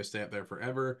page. Videos stay up there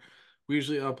forever. We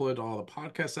usually upload to all the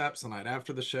podcast apps the night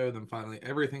after the show. Then finally,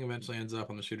 everything eventually ends up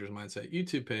on the Shooter's Mindset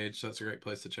YouTube page. So that's a great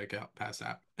place to check out past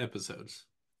episodes.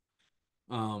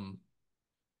 Um,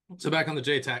 so back on the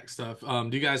JTAC stuff. Do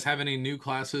you guys have any new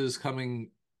classes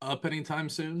coming up anytime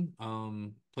soon?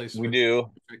 Places We where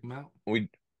do. check them out. We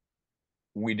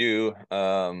we do.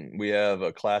 We have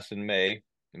a class in May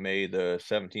the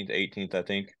 17th, 18th, I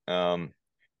think.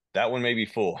 That one may be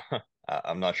full.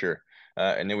 I'm not sure.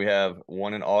 And then we have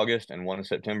one in August and one in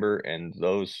September, and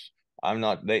those I'm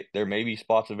not there may be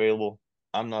spots available.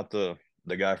 I'm not the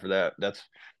guy for that.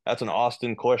 That's an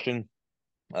Austin question,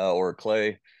 or a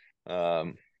Clay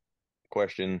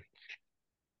question.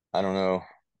 I don't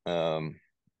know.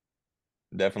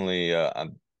 definitely,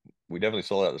 we definitely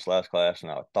sold out this last class,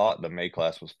 and I thought the May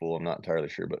class was full. I'm not entirely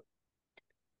sure, but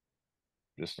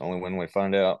just only when we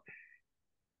find out.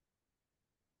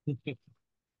 And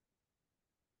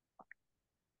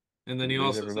then Did you we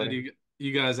lose also said everybody?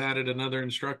 you guys added another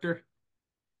instructor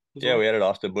as Yeah, well. we added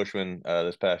Austin Bushman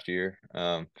this past year.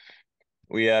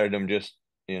 We added him just,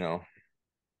 you know,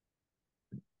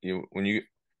 when you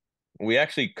we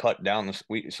actually cut down this.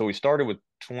 We started with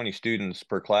 20 students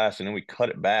per class, and then we cut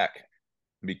it back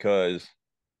because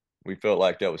we felt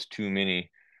like that was too many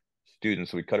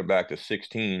students. So we cut it back to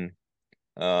 16.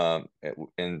 And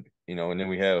and then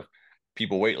we have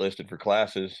people waitlisted for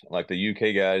classes like the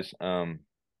UK guys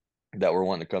that were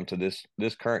wanting to come to this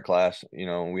current class.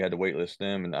 We had to waitlist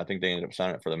them, and I think they ended up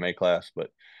signing up for the May class. But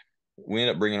we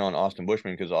ended up bringing on Austin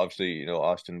Bushman because obviously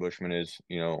Austin Bushman is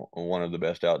one of the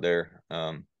best out there.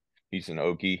 He's an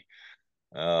Okie.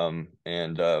 And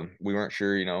we weren't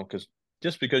sure, because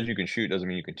just because you can shoot doesn't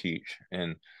mean you can teach.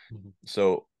 And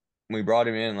so we brought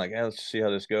him in like, hey, let's see how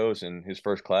this goes. And his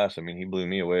first class, I mean, he blew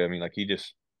me away. I mean, like he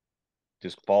just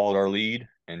followed our lead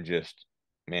and just,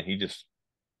 man, he just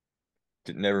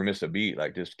never missed a beat.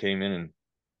 Like just came in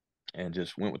and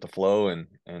just went with the flow, and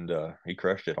he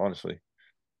crushed it, honestly.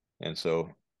 And so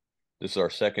this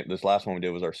last one we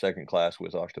did was our second class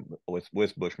with Austin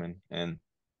with Bushman, and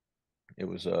it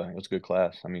was a good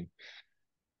class. I mean,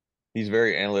 he's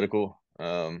very analytical.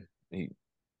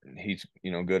 He's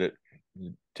good at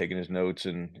taking his notes,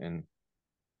 and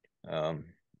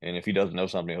if he doesn't know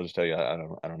something, he'll just tell you, I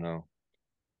don't know.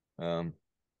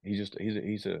 He's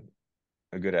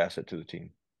a good asset to the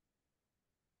team.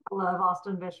 I love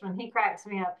Austin Bishman. He cracks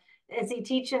me up. Is he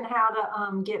teaching how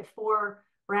to get 4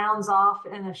 rounds off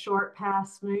in a short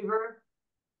pass mover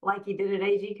like he did at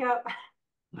AG Cup?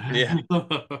 Yeah,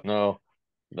 no,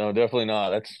 definitely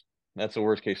not. That's the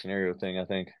worst case scenario thing, I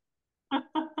think.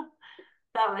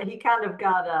 That he kind of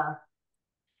got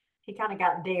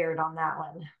dared on that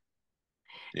one.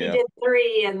 He Yeah, did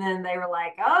 3, and then they were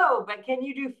like, "Oh, but can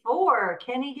you do 4?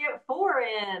 Can he get 4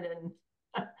 in?" And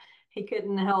he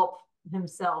couldn't help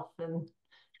himself, and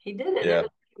he did it. It yeah, was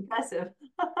impressive.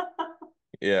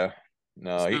 yeah.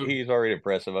 No, So he's already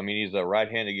impressive. I mean, he's a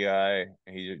right-handed guy.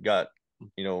 He's got,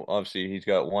 obviously he's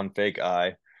got one fake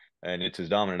eye, and it's his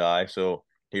dominant eye. So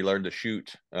he learned to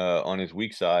shoot on his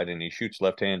weak side, and he shoots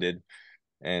left-handed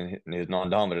and his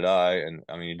non-dominant eye, and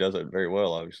I mean he does it very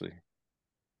well, obviously.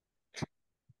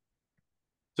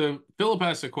 So Philip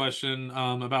asked a question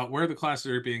about where the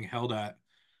classes are being held at,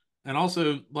 and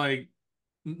also like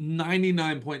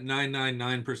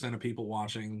 99.999% of people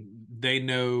watching, they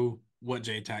know what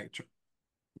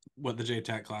what the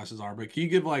JTAC classes are. But can you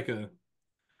give like a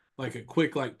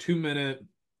quick like 2 minute,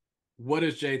 what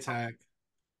is JTAC?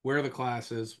 Where are the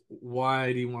classes?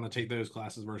 Why do you want to take those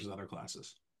classes versus other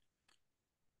classes?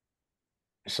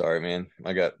 Sorry, man.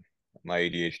 I got my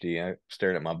ADHD. I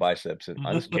staring at my biceps, and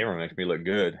this camera makes me look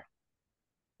good.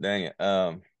 Dang it.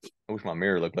 I wish my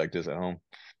mirror looked like this at home.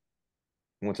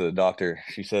 Went to the doctor.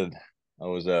 She said I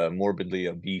was morbidly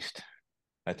obese,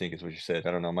 I think is what she said.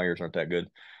 I don't know. My ears aren't that good.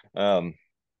 Um,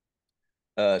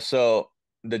 so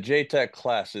the JTech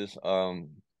classes,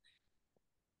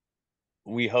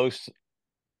 we host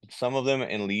some of them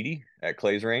in Leedy at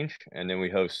Clay's Range, and then we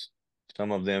host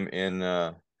some of them in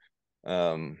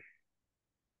um,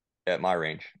 at my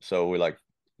range. So we like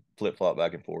flip flop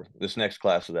back and forth. This next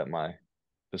class is at my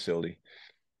facility.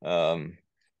 Um,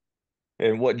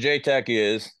 and what JTAC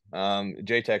is,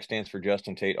 JTAC stands for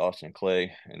Justin Tate, Austin, and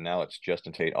Clay, and now it's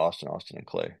Justin Tate, Austin, and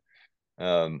Clay.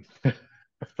 Um,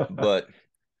 but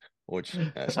which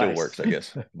still Nice. works, I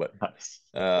guess. But Nice.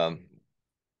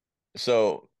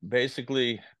 so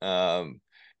basically, a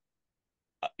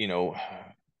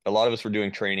lot of us were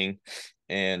doing training,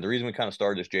 and the reason we kind of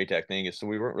started this JTAC thing is so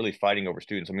we weren't really fighting over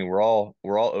students. I mean, we're all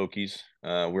Okies.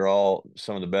 We're all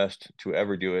some of the best to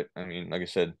ever do it. I mean, like I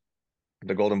said,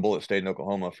 the Golden Bullet stayed in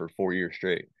Oklahoma for 4 years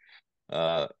straight.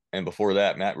 And before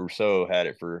that, Matt Rousseau had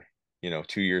it for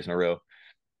 2 years in a row.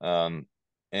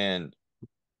 And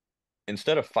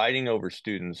instead of fighting over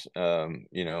students,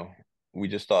 we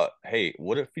just thought, hey,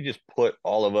 what if we just put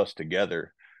all of us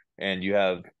together, and you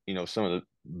have some of the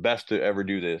best to ever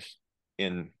do this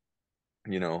in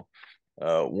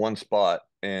one spot,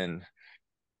 and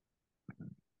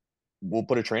we'll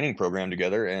put a training program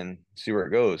together and see where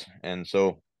it goes. And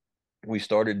so we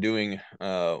started doing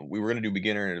we were going to do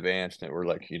beginner and advanced, and we're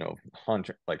like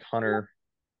hunter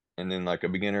and then like a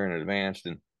beginner and advanced,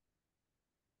 and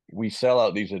we sell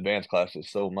out these advanced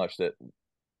classes so much that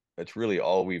that's really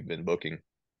all we've been booking.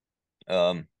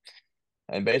 And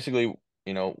basically,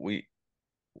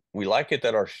 we like it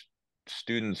that our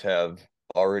students have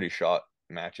already shot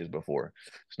matches before.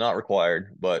 It's not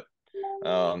required, but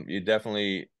you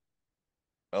definitely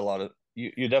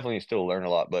you definitely still learn a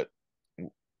lot, but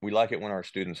we like it when our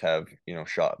students have,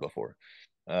 shot before.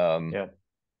 Yeah,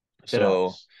 it So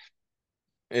helps.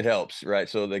 it helps, right?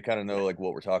 So they kind of know like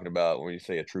what we're talking about when you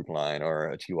say a troop line or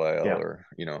a TYL Yeah. or,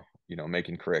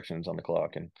 making corrections on the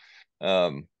clock. And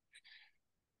um,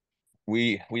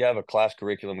 we have a class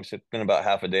curriculum. We spend about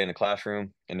half a day in the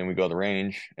classroom, and then we go to the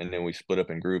range, and then we split up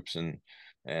in groups, and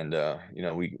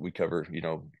we cover,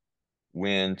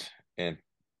 wind and,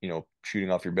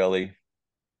 shooting off your belly,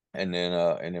 and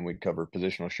then we cover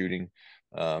positional shooting.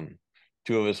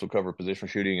 Two of us will cover positional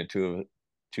shooting, and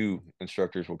two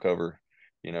instructors will cover,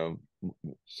 you know,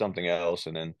 something else,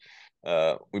 and then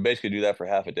we basically do that for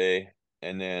half a day,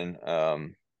 and then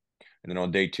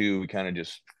on day two we kind of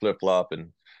just flip flop,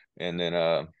 and then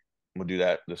we'll do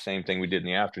that the same thing we did in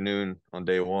the afternoon on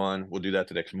day one. We'll do that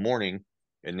the next morning,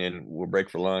 and then we'll break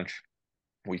for lunch.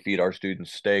 We feed our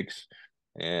students steaks,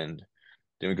 and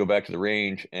then we go back to the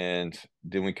range, and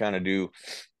then we kind of do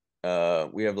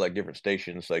we have like different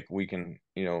stations. Like we can,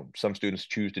 some students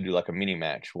choose to do like a mini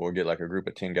match. We'll get like a group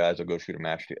of 10 guys that'll go shoot a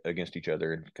match against each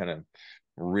other, and kind of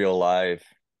real live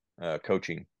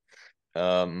coaching.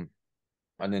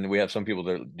 And then we have some people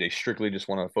that they strictly just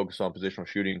want to focus on positional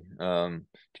shooting, to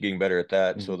getting better at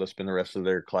that. So they'll spend the rest of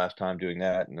their class time doing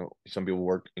that. And some people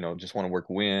work, just want to work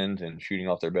wind and shooting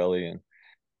off their belly. And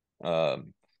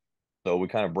so we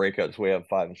kind of break up. So we have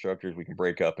 5 instructors. We can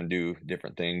break up and do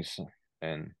different things,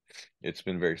 and it's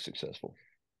been very successful.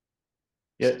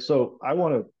 Yeah, so I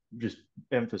want to just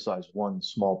emphasize one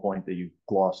small point that you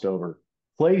glossed over.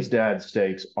 Clay's dad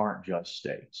steaks aren't just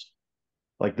steaks.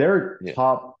 Like they're Yeah,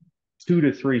 top 2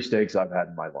 to 3 steaks I've had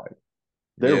in my life.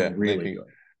 They're yeah, really good.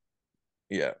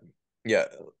 yeah, yeah,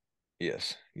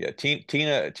 yes, yeah.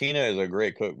 Tina is a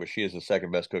great cook, but she is the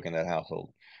second best cook in that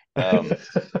household. Um,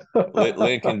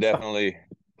 Lynn can definitely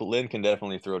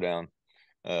throw down.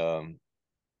 Um,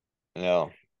 no,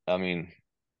 I mean,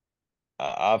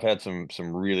 I've had some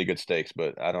really good steaks,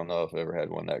 but I don't know if I've ever had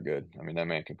one that good. I mean, that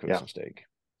man can cook Yeah. some steak,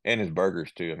 and his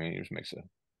burgers too. I mean, he just makes a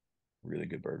really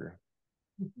good burger.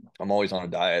 I'm always on a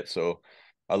diet, so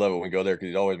I love it when we go there because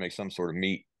he always makes some sort of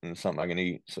meat and something I can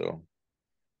eat. So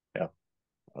Yeah.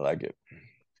 I like it.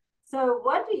 So,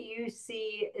 what do you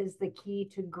see is the key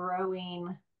to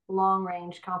growing long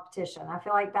range competition? I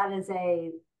feel like that is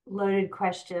a loaded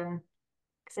question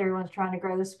because everyone's trying to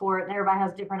grow the sport and everybody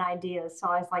has different ideas. So,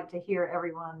 I always like to hear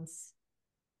everyone's.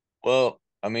 Well,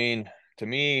 I mean, to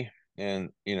me, and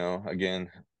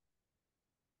again,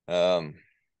 um,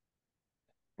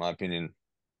 my opinion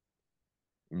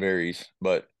varies,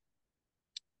 but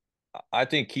I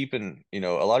think keeping, a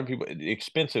lot of people,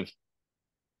 expensive,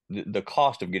 the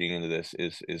cost of getting into this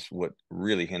is what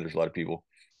really hinders a lot of people,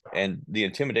 and the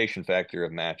intimidation factor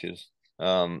of matches.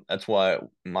 That's why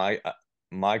my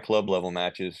club level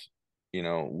matches, you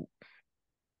know,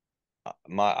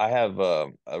 I have a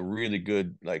really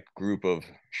good like group of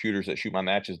shooters that shoot my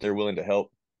matches. They're willing to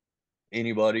help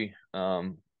anybody.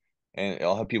 And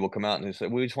I'll have people come out and they say,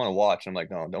 "We just want to watch." I'm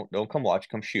like, "No, don't come watch,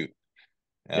 come shoot."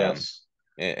 Um, Yes.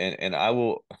 and I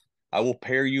will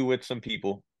pair you with some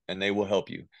people, and they will help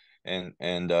you. And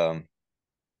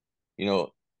you know,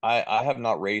 I have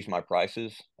not raised my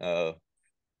prices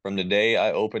from the day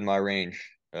I opened my range.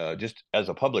 Just as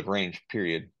a public range,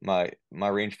 period. My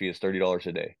range fee is $30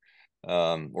 a day,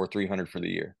 or 300 for the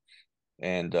year,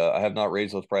 and I have not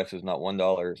raised those prices, not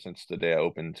 $1 since the day I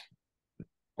opened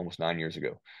almost 9 years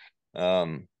ago.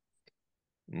 Um,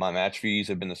 my match fees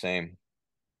have been the same.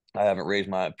 I haven't raised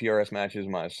my PRS matches,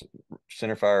 my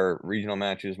centerfire regional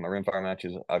matches, my rimfire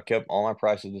matches. I've kept all my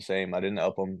prices the same. I didn't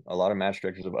up them. A lot of match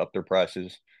directors have upped their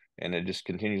prices, and it just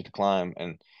continues to climb.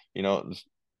 And you know,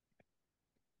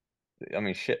 I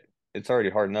mean, shit, it's already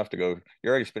hard enough to go.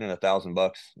 You're already spending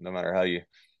 $1,000, no matter how you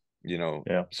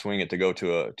Yeah. swing it to go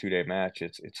to a 2-day match.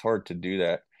 It's hard to do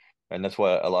that, and that's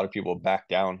why a lot of people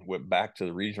went back to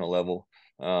the regional level,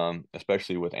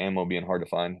 especially with ammo being hard to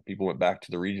find. People went back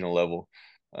to the regional level,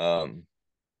 um,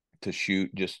 to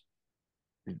shoot just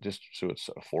so it's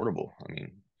affordable. I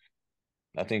mean,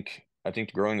 I think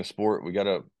growing the sport, we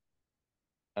gotta.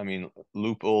 I mean,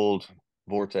 Leupold,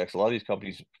 Vortex, a lot of these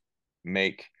companies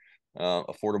make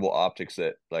affordable optics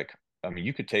that, like, I mean,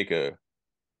 you could take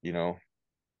you know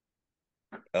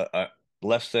a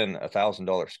less than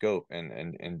 $1,000 scope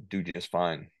and do just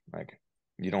fine. Like,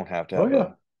 you don't have to Oh have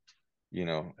yeah. you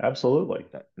know Absolutely.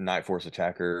 Night Force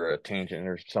Attacker or a Tangent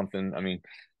or something. I mean,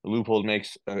 Leupold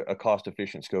makes a cost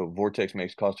efficient scope. Vortex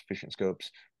makes cost efficient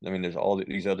scopes. I mean, there's all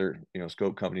these other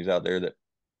scope companies out there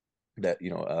that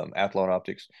Athlon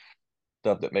Optics.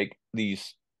 stuff that make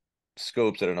these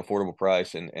scopes at an affordable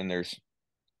price, and there's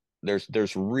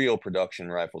real production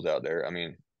rifles out there. I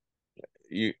mean,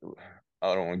 I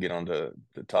don't want to get onto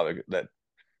the topic that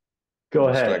Go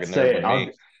will strike ahead, a nerve say with it.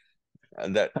 me.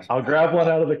 That I'll grab one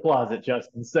out of the closet,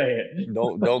 Justin. Say it.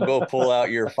 don't go pull out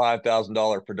your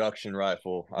 $5,000 production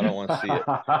rifle. I don't want to see it.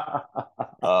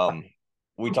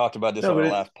 We talked about this No, on but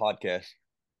our last podcast,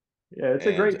 yeah, it's a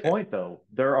and great point though.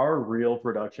 There are real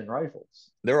production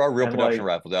rifles. there are real And production like,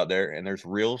 rifles out there, and there's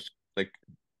real like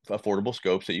affordable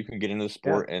scopes that you can get into the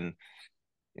sport. yeah,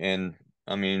 And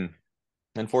I mean,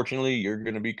 unfortunately, you're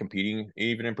going to be competing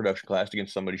even in production class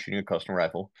against somebody shooting a custom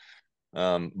rifle.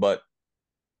 But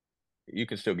you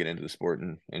can still get into the sport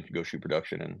and go shoot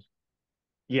production. And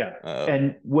yeah. uh,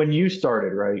 And when you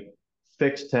started, right,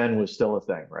 fixed 10 was still a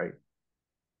thing, right?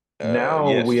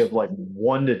 Now we yes, have like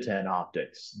 1 to 10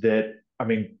 optics that, I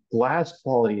mean, glass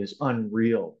quality is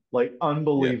unreal, like yeah,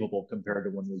 unbelievable compared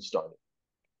to when we started.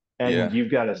 And yeah.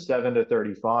 you've got a 7 to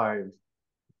 35.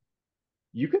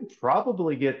 You could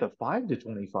probably get the 5 to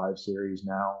 25 series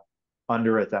now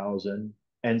under 1,000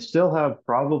 and still have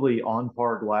probably on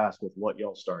par glass with what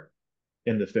y'all started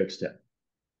in the fixed 10.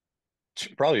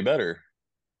 Probably better.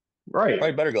 Right.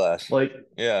 Probably better glass. Like,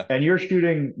 Yeah, and you're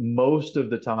shooting most of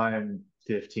the time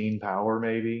 15 power,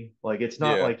 maybe. Like, it's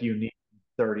not yeah. like you need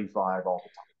 35 all the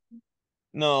time.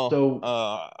 No, So,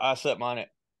 I set mine at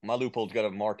my loophole's got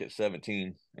a mark at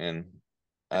 17, and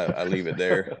I leave it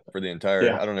there for the entire.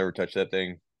 yeah. I don't ever touch that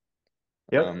thing.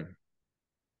 Yep. Um,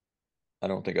 I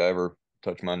don't think I ever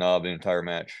touch my knob the entire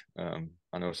match.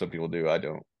 I know some people do. I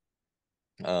don't.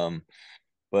 Um,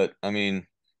 but I mean,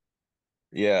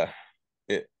 yeah,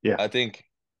 it. Yeah. I think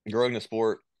growing the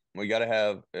sport, we got to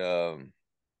have.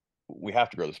 We have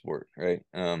to grow the sport, right?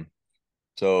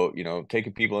 So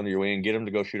taking people under your wing, get them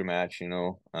to go shoot a match.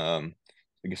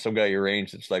 Because some guy at your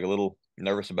range that's like a little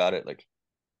nervous about it, like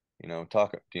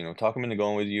talk them into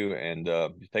going with you, and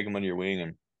just take them under your wing,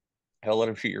 and hell, let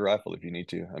them shoot your rifle if you need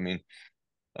to. I mean,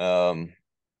 um,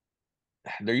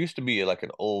 there used to be like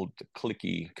an old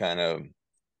clicky kind of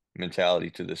mentality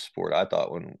to this sport. I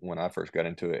thought when I first got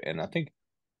into it, and I think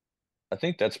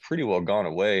that's pretty well gone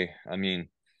away. I mean,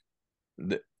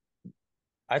 the,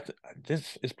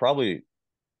 this is probably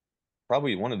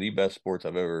one of the best sports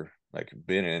I've ever like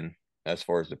been in as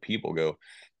far as the people go.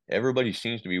 Everybody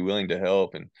seems to be willing to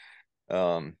help, and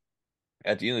um,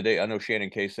 at the end of the day, I know Shannon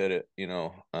Kay said it,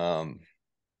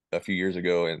 a few years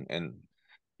ago, and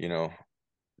you know,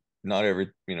 not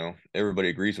everybody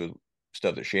agrees with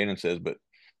stuff that Shannon says, but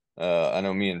I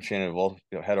know me and Shannon have all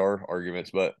had our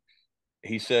arguments, but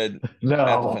he said at the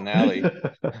No. finale,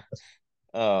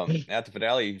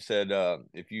 he said,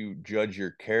 if you judge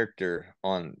your character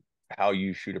on how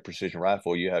you shoot a precision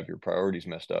rifle, you have your priorities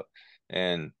messed up,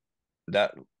 and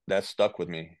that that stuck with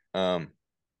me.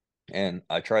 And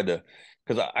I tried to,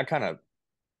 because I kind of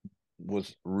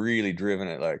was really driven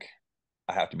at like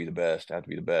I have to be the best, I have to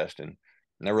be the best, and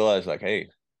I realized like, hey,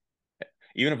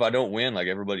 even if I don't win, like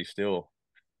everybody still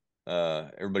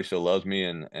loves me,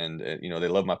 and they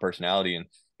love my personality,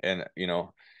 and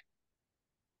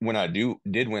when I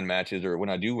did win matches, or when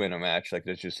I do win a match, like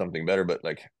that's just something better. But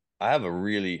like I have a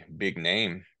really big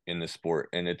name in this sport,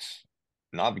 and it's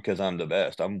not because I'm the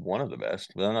best. I'm one of the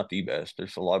best, but I'm not the best.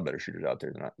 There's a lot of better shooters out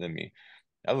there than me.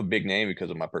 I have a big name because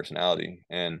of my personality,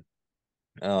 and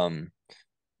um,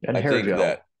 And I hair think that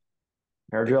gel.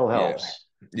 Hair gel yeah, helps.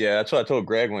 yeah, that's what I told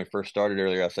Greg when we first started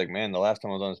earlier. I was like, man, the last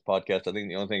time I was on this podcast, I think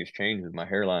the only thing that's changed is my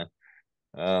hairline,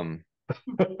 um,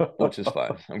 which is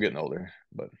fine. I'm getting older,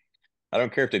 but I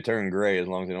don't care if they turn gray as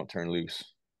long as they don't turn loose.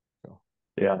 So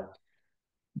Yeah.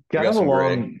 I Kind got of some gray.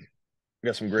 along I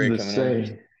got some gray the coming in.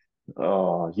 same.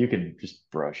 Oh, you can just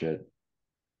brush it.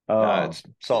 It's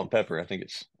salt and pepper. I think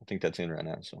that's in right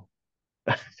now. So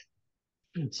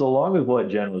So along with what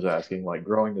Jen was asking, like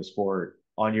growing the sport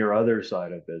on your other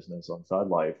side of business, on side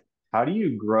life, how do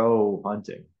you grow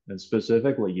hunting and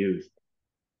specifically youth?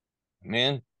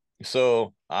 man,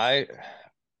 so I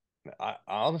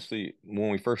honestly,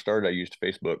 when we first started, I used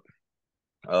Facebook,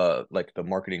 like the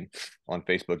marketing on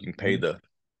Facebook. You can Mhm.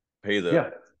 pay the Yeah.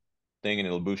 thing, and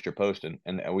it'll boost your post, and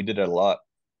we did that a lot.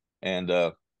 And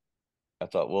I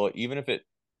thought, well, even if it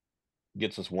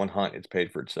gets us one hunt, it's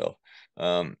paid for itself.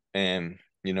 And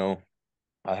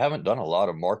I haven't done a lot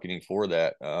of marketing for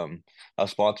that. I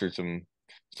sponsored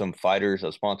some fighters. I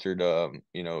sponsored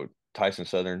Tyson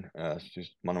Southern,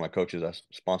 just one of my coaches. I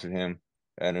sponsored him,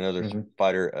 and another Hmm.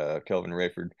 fighter, Kelvin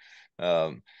Rayford.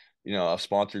 Um, I've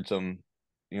sponsored some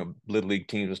little league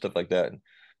teams and stuff like that.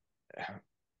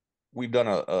 We've done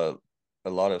a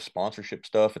lot of sponsorship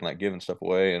stuff and like giving stuff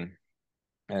away,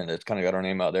 and it's kind of got our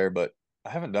name out there. But I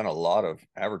haven't done a lot of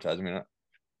advertising. I mean,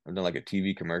 I've done like a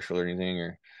TV commercial or anything,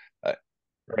 or I, I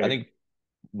Right. think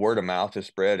word of mouth has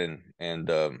spread, and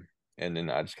then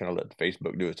I just kind of let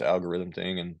Facebook do its algorithm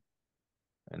thing, and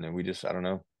then we just, I don't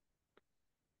know,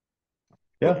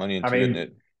 put Yeah. money I into it, and mean,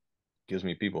 it gives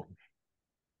me people.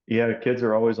 yeah, kids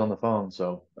are always on the phone.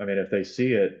 So, I mean, if they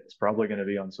see it, it's probably going to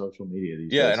be on social media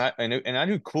these Yeah, days. and I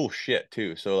do cool shit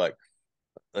too. So like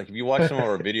if you watch some of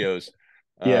our videos,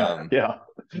 Yeah. um, Yeah.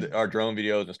 our drone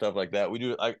videos and stuff like that, we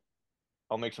do like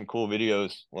I'll make some cool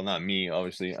videos. Well, not me,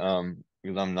 obviously, because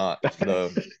I'm Thank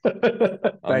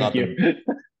not you.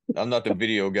 the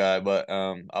video guy, but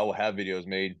I will have videos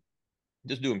made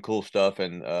just doing cool stuff,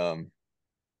 and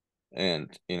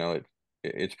you know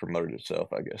it's promoted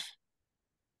itself, I guess.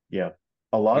 Yeah.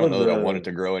 A I lot don't of know that I want it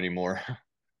the to grow anymore.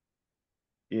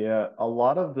 Yeah, a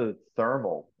lot of the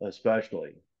thermal,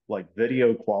 especially like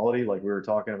video quality, like we were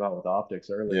talking about with optics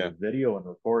Yeah. earlier, video and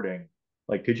recording.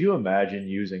 Like, could you imagine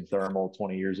using thermal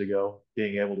 20 years ago,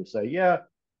 being able to say, yeah,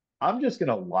 I'm just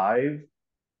gonna live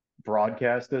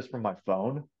broadcast this from my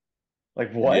phone?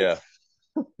 Like, what? Yeah.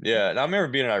 Yeah. And I remember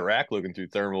being in Iraq looking through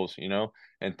thermals,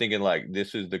 and thinking like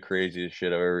this is the craziest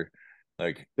shit I've ever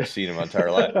like seen in my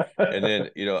entire life. And then,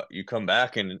 you come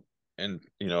back and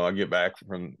I get back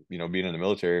from, being in the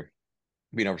military,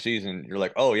 being overseas, and you're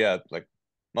like, oh yeah, like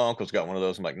my uncle's got one of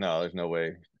those. I'm like, no, there's no way.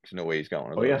 There's no way he's got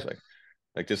one of Oh yeah. those.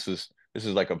 Like this is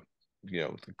like a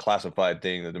classified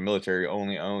thing that the military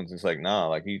only owns. It's like, nah,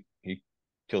 like he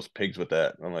kills pigs with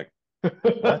that. I'm like,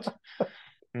 what?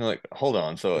 And they're like, hold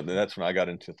on. So that's when I got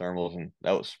into thermals, and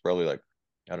that was probably like,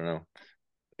 I don't know,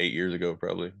 8 years ago,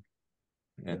 probably.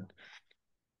 Yeah. And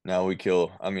now we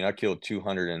kill. I mean, I killed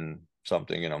 200 and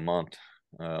something in a month.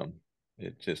 Um,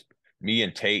 it just me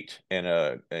and Tate and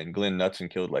Glenn Knutson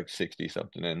killed like 60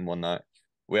 something in one night.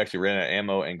 We actually ran out of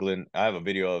ammo, and I have a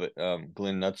video of it.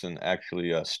 Glenn Knutson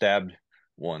actually stabbed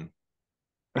one.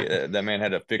 That man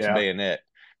had a fixed Yeah. bayonet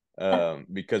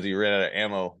because he ran out of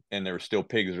ammo, and there were still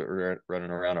pigs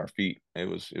running around our feet. It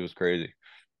was crazy.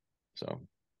 So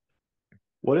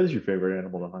What is your favorite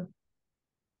animal to hunt?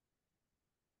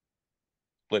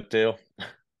 split tail,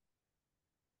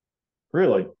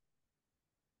 Really?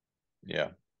 yeah,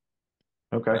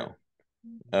 Okay.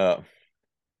 no,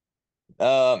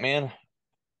 man,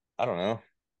 I don't know.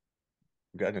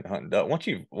 Got into hunting duck. Once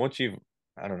you've,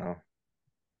 I don't know.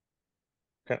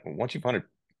 Once you've hunted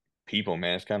people,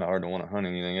 man, it's kind of hard to want to hunt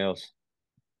anything else.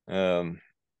 Um,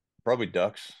 Probably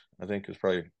ducks. I think it's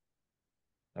probably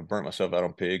I burnt myself out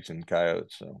on pigs and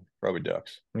coyotes, so probably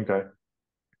ducks. Okay.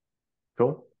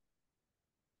 Cool.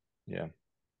 Yeah.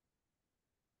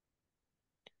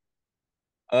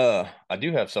 I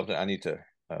do have something I need to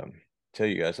um tell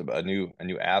you guys about a new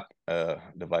app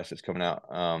device that's coming out.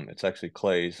 It's actually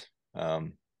Clay's.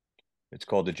 It's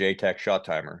called the JTAC Shot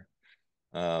Timer.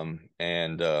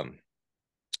 And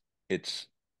it's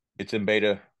it's in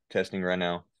beta testing right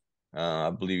now. I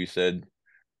believe he said,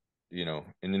 in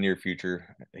the near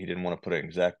future. He didn't want to put an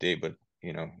exact date, but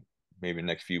maybe the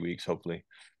next few weeks, hopefully.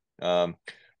 Um,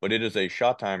 but it is a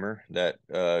shot timer that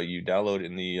you download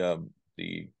in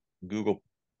the Google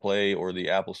Play or the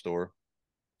Apple Store,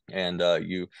 and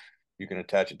you can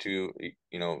attach it to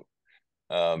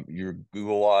your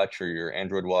Google Watch or your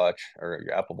Android Watch or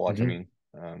your Apple Watch, I Hmm. mean,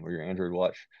 or your Android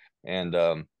Watch, and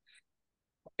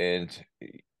and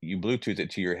you Bluetooth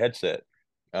it to your headset,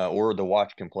 or the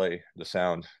watch can play the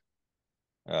sound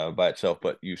by itself,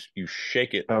 but you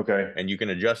shake it, Okay. and you can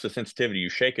adjust the sensitivity. You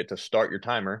shake it to start your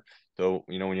timer. So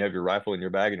when you have your rifle in your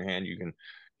bag in your hand, you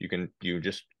can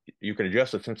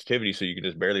adjust the sensitivity, so you can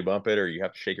just barely bump it, or you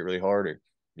have to shake it really hard, or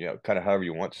kind of however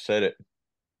you want to set it.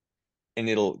 And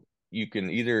you can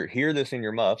either hear this in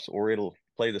your muffs, or it'll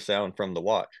play the sound from the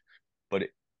watch. But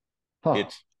Huh.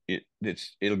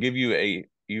 it'll give you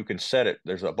you can set it.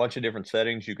 There's a bunch of different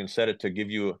settings. You can set it to give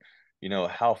you,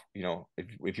 how,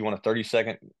 if you want a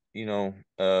 30-second,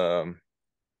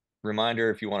 reminder,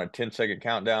 if you want a 10-second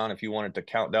countdown, if you want it to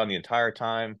count down the entire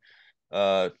time,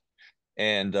 uh,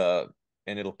 and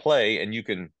it'll play, and you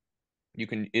can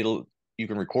it'll you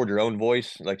can record your own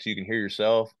voice, like, so you can hear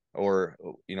yourself, or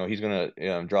he's gonna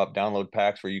drop download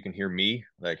packs where you can hear me,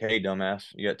 like, hey dumbass,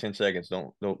 you got 10 seconds,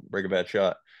 don't break a bad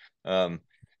shot. um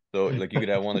so like you could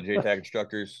have one of the JTAC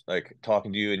instructors like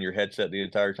talking to you in your headset the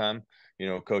entire time,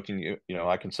 coaching you.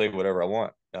 I can say whatever I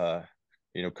want,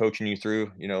 coaching you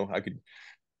through.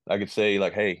 I could say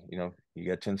like, hey, you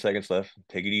got 10 seconds left,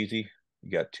 take it easy,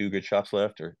 you got two good shots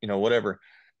left, or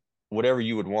whatever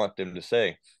you would want them to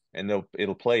say, and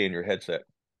it'll play in your headset.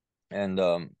 And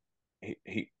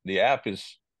the app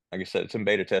is, like I said, it's in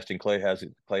beta testing. Clay has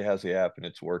it. Clay has the app, and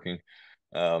it's working.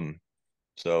 Um,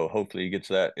 So hopefully he gets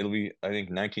that. It'll be, I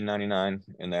think, $19.99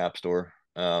 in the App Store.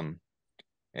 And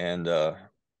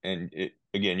it,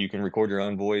 again, you can record your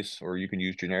own voice, or you can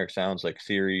use generic sounds like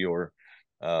Siri, or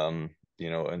a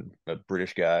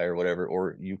British guy or whatever,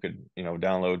 or you could,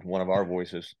 download one of our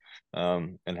voices,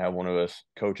 and have one of us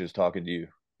coaches talking to you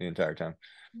the entire time.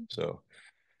 So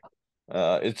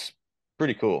it's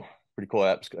pretty cool. Pretty cool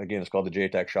app. Again, it's called the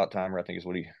JTAC Shot Timer, I think is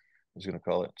what he was going to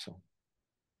call it. So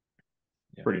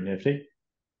yeah. Pretty nifty.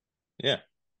 Yeah.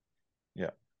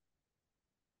 Yeah.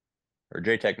 Or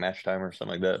JTAC Match Timer,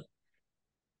 something like that.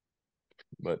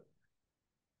 But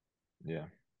yeah,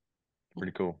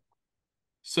 pretty cool.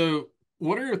 So,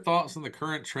 what are your thoughts on the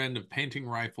current trend of painting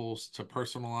rifles to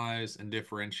personalize and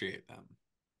differentiate them?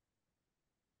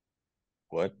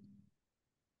 What?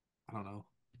 I don't know.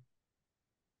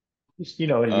 Just, a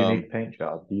unique paint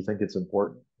job. Do you think it's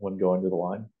important when going to the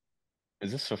line?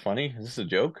 Is this so funny? Is this a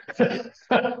joke?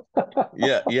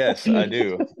 Yeah, yes, I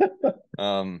do.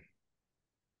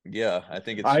 Yeah, I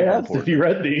think it's I super asked important. if you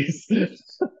read these.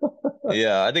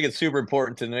 Yeah, I think it's super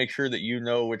important to make sure that you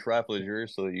know which rifle is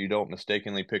yours, so that you don't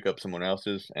mistakenly pick up someone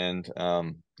else's and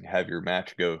have your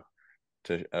match go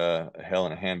to hell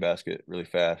in a handbasket really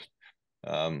fast.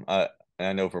 I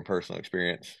know from personal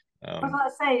experience. I was about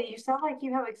to say, you sound like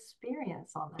you have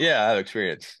experience on that. Yeah, I have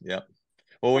experience. Yeah.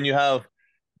 Well, when you have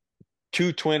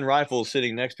two twin rifles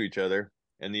sitting next to each other,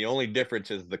 and the only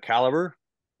difference is the caliber,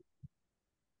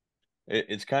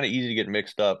 it's kind of easy to get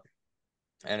mixed up.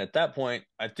 And at that point,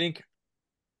 I think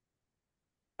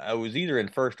I was either in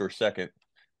first or second,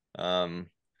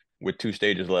 with 2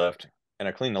 stages left, and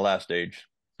I cleaned the last stage,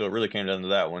 so it really came down to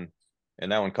that one,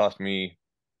 and that one cost me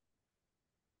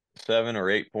 7 or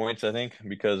 8 points, I think,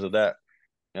 because of that.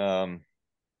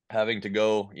 Having to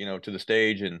go, to the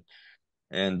stage and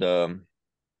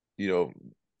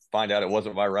find out it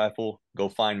wasn't my rifle, go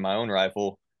find my own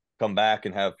rifle, come back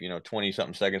and have 20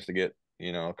 something seconds to get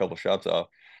a couple shots off.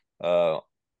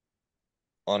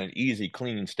 On an easy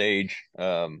clean stage,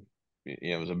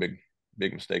 it was a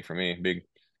big mistake for me.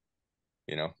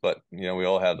 But we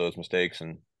all have those mistakes,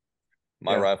 and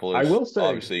my rifle I is will say,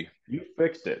 obviously you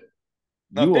fixed it.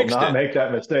 I You will fixed not it. make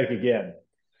that mistake again.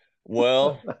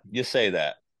 Well, you say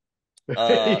that.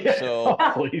 Yeah. So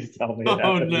Please tell me it Oh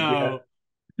happened no.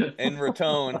 again. in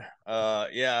Raton,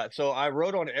 yeah. So I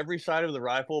rode on every side of the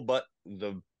rifle, but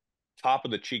the top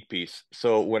of the cheek piece.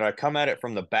 So when I come at it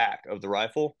from the back of the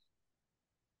rifle,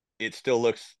 it still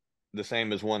looks the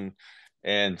same as one.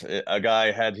 And a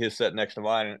guy had his set next to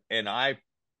mine, and I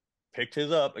picked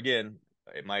his up again.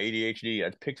 My ADHD,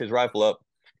 I picked his rifle up,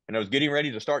 and I was getting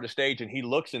ready to start the stage, and he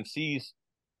looks and sees.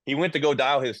 He went to go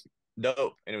dial his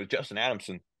dope, and it was Justin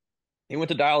Adamson. He went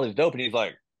to dial his dope, and he's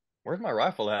like, "Where's my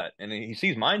rifle at?" And he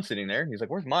sees mine sitting there. He's like,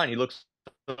 "Where's mine?" He looks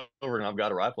over, and I've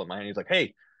got a rifle in my hand. He's like,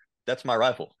 "Hey, that's my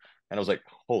rifle." And I was like,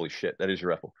 "Holy shit, that is your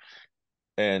rifle."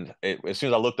 And as soon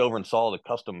as I looked over and saw the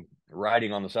custom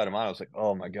writing on the side of mine, I was like,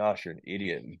 "Oh my gosh, you're an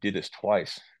idiot! You did this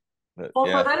twice." But Well,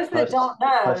 yeah, for those that don't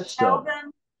know, tell custom.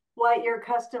 them what your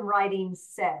custom writing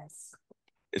says.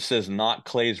 it says not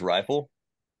Clay's rifle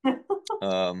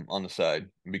on the side,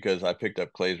 because I picked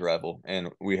up Clay's rifle, and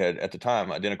we had at the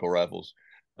time identical rifles.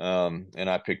 And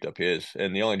I picked up his,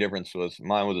 and the only difference was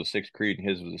mine was a 6 Creed and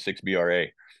his was a 6 BRA.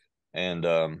 And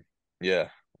yeah,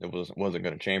 it wasn't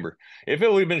going to chamber. If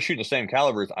it would have been shooting the same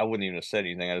calibers, I wouldn't even have said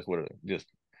anything. I just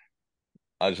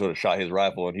would have shot his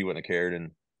rifle, and he wouldn't have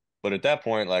cared. But at that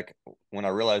point, like when I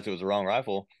realized it was the wrong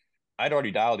rifle, I'd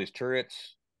already dialed his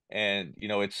turrets, and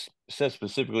it says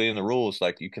specifically in the rules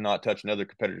like you cannot touch another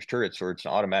competitor's turrets, or it's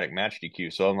an automatic match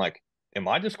DQ. So I'm like, am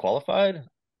I disqualified?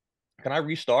 Can I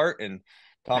restart? And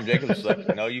Tom Jacobs is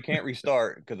like, no, you can't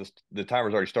restart because the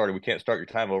timer's already started. We can't start your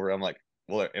time over. I'm like,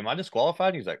 well, am I disqualified?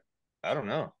 And he's like, I don't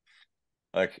know.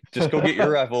 Like, just go get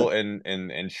your rifle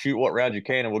and shoot what round you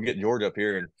can, and we'll get George up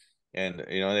here. And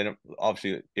then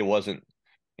obviously it wasn't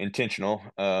intentional.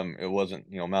 It wasn't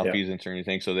malfeasance or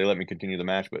anything, so they let me continue the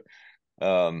match. But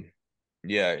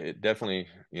yeah, it definitely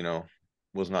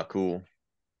was not cool.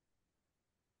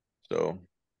 So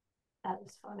That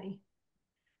is funny.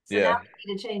 So yeah. now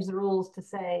we need to change the rules to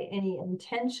say any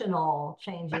intentional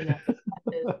changing of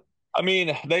matches. I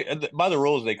mean, by the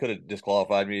rules they could have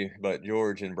disqualified me, but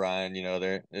George and Brian,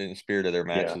 they're in the spirit of their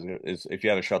match is if you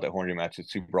haven't shot that Hornady match,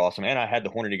 it's super awesome. And I had the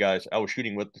Hornady guys. I was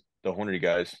shooting with the Hornady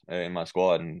guys in my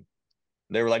squad, and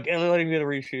they were like, "Yeah, let him get a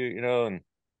reshoot," and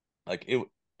like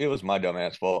it was my dumb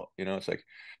ass fault. It's like,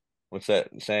 what's that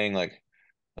saying? Like,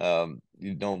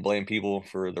 you don't blame people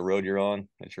for the road you're on.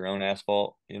 It's your own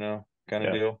asphalt, kind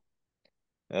of deal.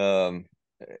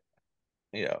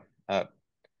 Yeah.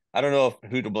 I don't know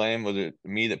who to blame. Was it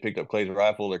me that picked up Clay's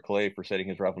rifle or Clay for setting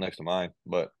his rifle next to mine?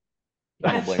 But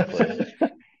I'm gonna blame Clay.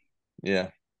 Yeah.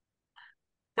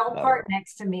 Don't I don't park know.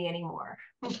 next to me anymore.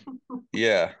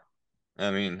 Yeah.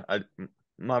 I mean,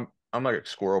 I'm like a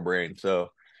squirrel brain, so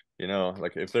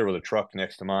like if there was a truck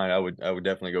next to mine, I would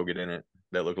definitely go get in it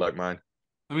that looked like mine.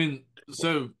 I mean,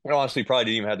 so It honestly probably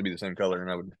didn't even have to be the same color,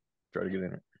 and I would try to get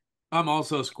in it. I'm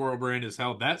also squirrel brained as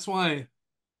hell. That's why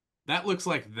that looks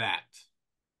like that.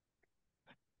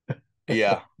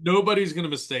 Yeah. Nobody's gonna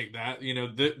mistake that.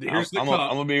 I'm, Here's the I'm, a,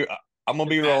 cup. I'm gonna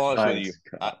be real That's honest with you.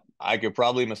 Nice. I could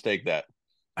probably mistake that.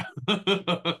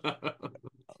 that.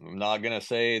 I'm not gonna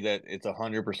say that it's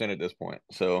 100% at this point.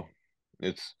 So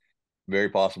it's very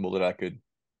possible that I could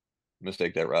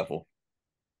mistake that rifle.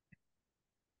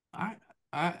 I,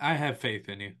 I have faith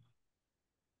in you.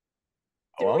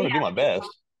 Oh, I'm gonna do my best.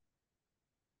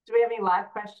 Do we have any live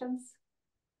questions?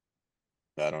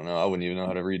 I don't know. I wouldn't even know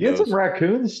how to read You had some those.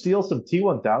 raccoons steal some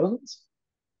T1000s?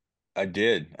 I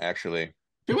did actually.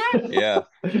 Do I? Yeah.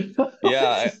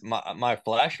 Yeah, my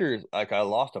flasher, like I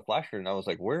lost a flasher and I was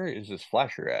like, where is this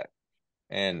flasher at?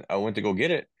 And I went to go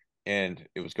get it and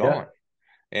it was Yeah. gone.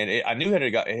 And I knew it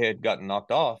had gotten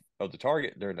knocked off of the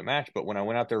target during the match, but when I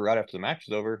went out there right after the match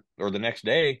was over or the next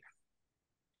day,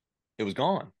 it was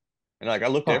gone. And like I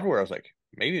looked Huh. everywhere, I was like,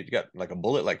 maybe it got like a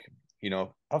bullet, like,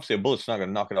 obviously a bullet's not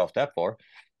gonna knock it off that far.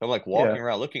 So I'm like Yeah. walking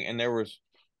around looking and there was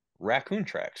raccoon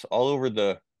tracks all over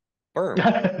the berm.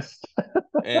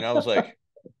 And I was like,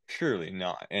 surely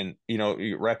not. And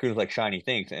raccoons like shiny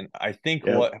things. And I think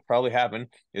Yep. what probably happened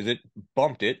is it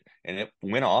bumped it and it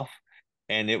went off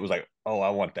and it was like, oh,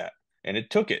 I want that. And it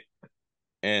took it.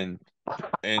 And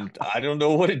I don't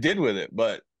know what it did with it,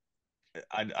 but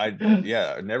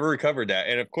yeah, I never recovered that.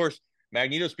 And of course,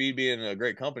 Magneto Speed being a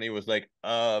great company was like,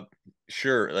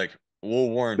 sure, like we'll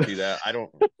warranty that. I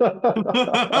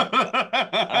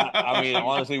mean,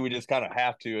 honestly, we just kind of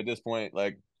have to at this point,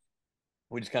 like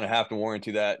we just kind of have to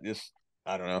warranty that. Just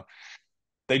I don't know.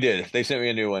 They did. They sent me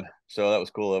a new one, so that was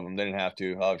cool of them. They didn't have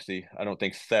to. Obviously, I don't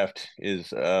think theft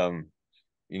is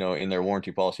in their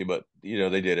warranty policy, but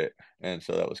they did it, and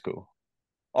so that was cool.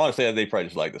 Honestly, they probably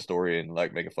just like the story and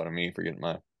like making fun of me for getting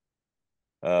my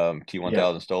Yeah.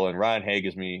 T1000 stolen. Ryan Hay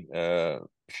gives me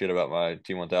shit about my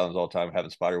T1000s all the time,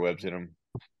 having spider webs in them.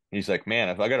 He's like, man,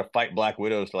 if I got to fight Black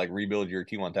Widows to like rebuild your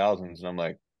T1000s, and I'm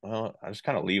like, well, I just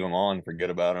kind of leave them on, forget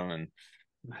about them, and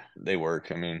they work.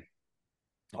 I mean,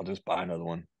 I'll just buy another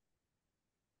one.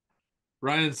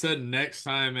 Ryan said next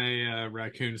time a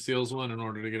raccoon steals one, in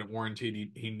order to get it warranted,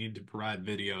 he need to provide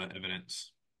video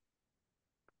evidence.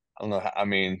 I don't know. I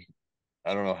mean,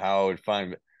 I don't know how I would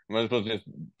find it. Am I supposed to just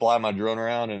fly my drone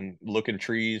around and look in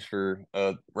trees for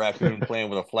a raccoon playing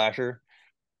with a flasher?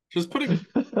 Just put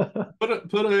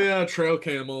a trail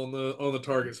cam on the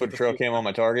targets Put with a the trail full cam on camera.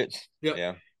 my targets? Yep.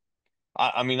 Yeah.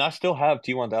 I mean, I still have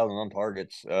T1000 on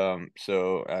targets,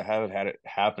 so I haven't had it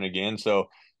happen again. So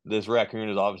this raccoon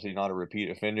is obviously not a repeat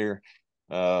offender.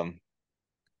 Um,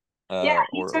 Yeah,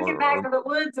 you or, took it or, back or to the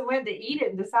woods and went to eat it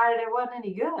and decided it wasn't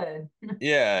any good.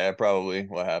 yeah, probably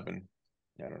what happened.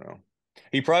 I don't know.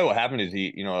 What happened is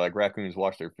like raccoons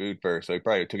wash their food first, so he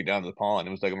probably took it down to the pond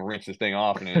and was like, I'm gonna rinse this thing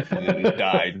off, and it just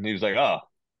died. And he was like, oh,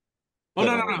 Oh,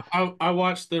 that no, don't no, work. no. I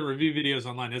watched the review videos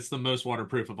online. It's the most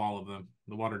waterproof of all of them.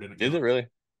 The water didn't Is kill it really?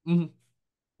 it.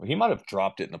 Well, he might have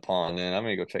dropped it in the pond, and I'm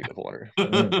gonna go check the water.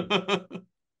 Mm,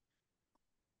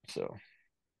 So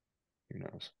who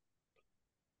knows?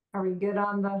 Are we good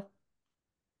on the?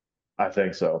 I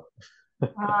think so. All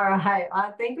right.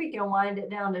 I think we can wind it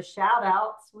down to shout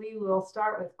outs. We will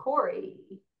start with Corey.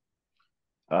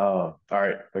 All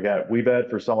right. I got WeBet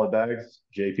for solid bags,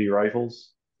 JP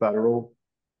Rifles, Federal,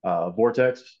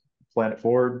 Vortex, Planet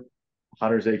Ford,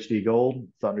 Hunters HD Gold,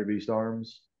 Thunder Beast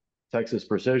Arms, Texas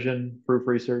Precision, Proof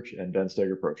Research, and Den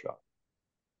Steger Pro Shop.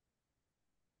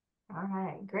 All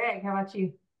right. Greg, how about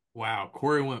you? Wow,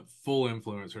 Corey went full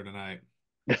influencer tonight.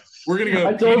 We're gonna go.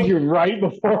 I told you right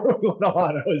before we went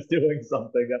on, I was doing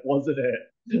something that wasn't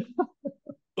it.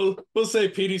 We'll say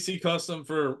PDC custom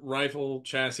for rifle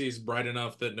chassis bright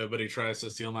enough that nobody tries to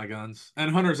steal my guns,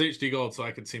 and Hunter's HD Gold so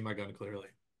I can see my gun clearly.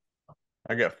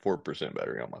 I got 4%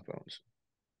 battery on my phones.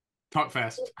 Talk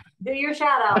fast. Do your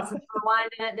shout outs. We're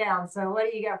winding it down. So,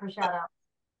 what do you got for shout outs?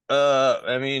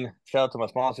 I mean, shout out to my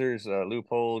sponsors,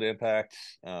 Loophole, Impact,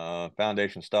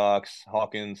 Foundation Stocks,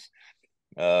 Hawkins,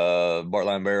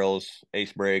 Bartline Barrels,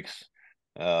 Ace Brakes,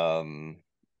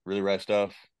 really rad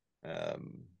stuff. I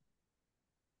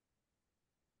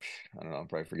don't know, I'm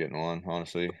probably forgetting one,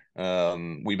 honestly.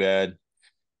 We Bad,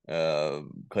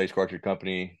 Clay's Cartridge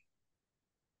Company.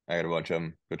 I got a bunch of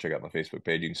them. Go check out my Facebook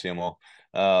page. You can see them all.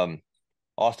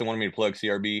 Austin wanted me to plug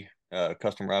CRB,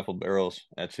 Custom Rifle Barrels.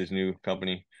 That's his new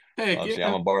company. Heck Obviously, yeah.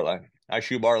 I'm a Bartline. I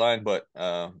shoot Bartline, but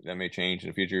that may change in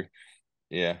the future.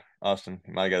 Yeah, Austin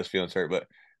might have got his feelings hurt, but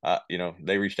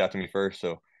they reached out to me first,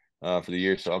 so for the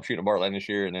year. So I'm shooting a Bartline this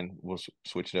year, and then we'll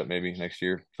switch it up maybe next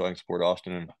year so I can support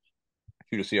Austin and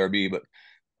shoot a CRB.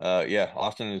 But yeah,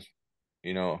 Austin is,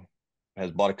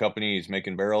 has bought a company. He's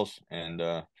making barrels, and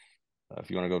if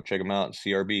you want to go check him out,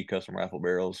 CRB Custom Rifle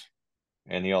Barrels,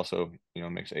 and he also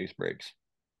makes ace brakes.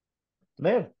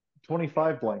 They have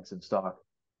 25 blanks in stock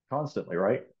constantly,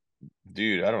 right?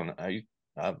 Dude, I don't know.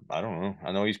 I don't know.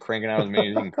 I know he's cranking out as many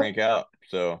as he can crank out.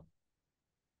 So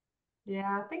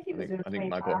Yeah, I think he was doing I think 25.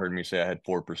 Michael heard me say I had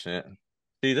 4%.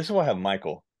 See, this is why I have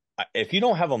Michael. If you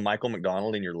don't have a Michael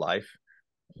McDonald in your life,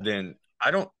 then I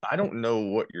don't know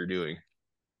what you're doing.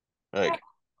 Like,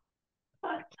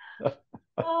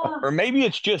 Oh, or maybe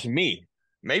it's just me.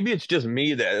 Maybe it's just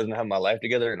me that doesn't have my life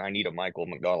together and I need a Michael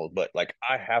McDonald. But like,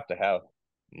 I have to have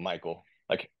Michael.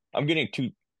 Like, I'm getting 2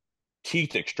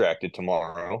 teeth extracted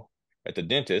tomorrow at the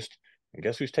dentist. And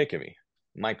guess who's taking me?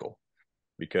 Michael.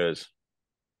 Because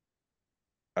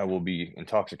I will be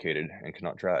intoxicated and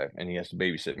cannot drive, and he has to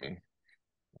babysit me.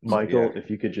 Michael, Yeah.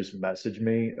 if you could just message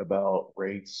me about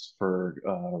rates for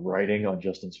writing on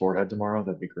Justin Swarthead tomorrow,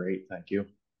 that'd be great. Thank you.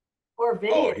 or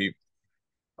Oh, video.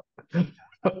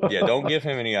 yeah, don't give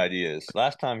him any ideas.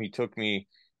 Last time he took me,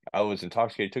 I was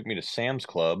intoxicated, took me to Sam's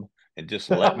Club and just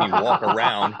let me walk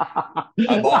around.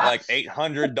 I bought like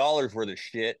 $800 worth of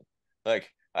shit. Like,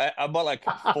 I bought like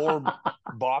 4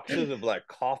 boxes of like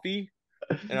coffee,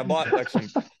 and I bought like some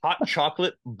hot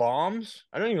chocolate bombs.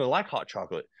 I don't even like hot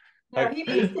chocolate. No, Like, he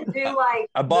needs to do I, like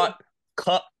I bought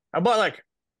cup. I bought like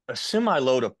a semi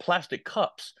load of plastic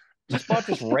cups. Just bought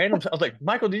this random. I was like,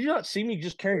 Michael, did you not see me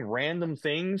just carrying random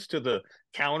things to the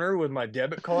counter with my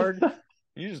debit card?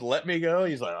 You just let me go.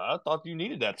 He's like, I thought you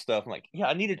needed that stuff. I'm like, yeah,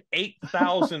 I needed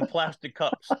 8,000 plastic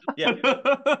cups. Yeah,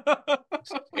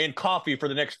 and coffee for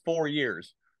the next 4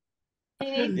 years.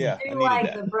 he needs to Yeah, I do needed like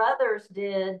that. the brothers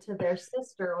did to their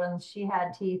sister when she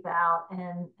had teeth out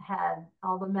and had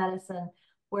all the medicine,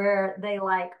 where they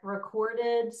like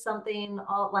recorded something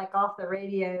all, like off the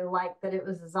radio, like that it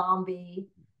was a zombie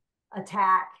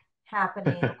attack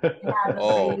happening. They had the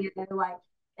Oh, radio like,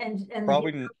 and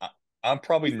probably. I'm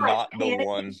probably she's like not the panicking.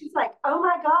 one. She's like, "Oh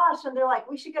my gosh!" And they're like,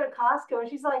 "We should go to Costco." And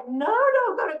she's like, "No,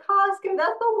 don't go to Costco.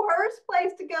 That's the worst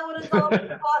place to go in a zombie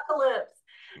apocalypse."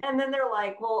 And then they're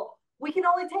like, "Well, we can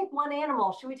only take one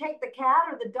animal. Should we take the cat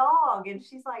or the dog?" And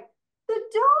she's like, "The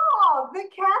dog. The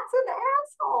cat's an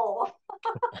asshole."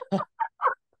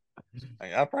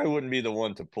 I probably wouldn't be the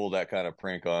one to pull that kind of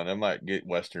prank on. I might get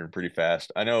Western pretty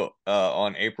fast. I know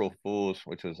on April Fools,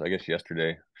 which was I guess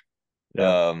yesterday,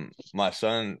 Yeah. my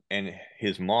son and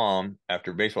his mom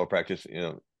after baseball practice,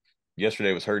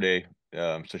 yesterday was her day.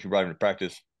 So she brought him to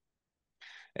practice,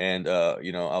 and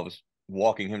I was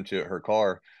walking him to her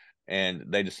car, and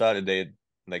they decided they'd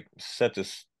like set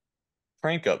this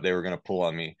prank up they were going to pull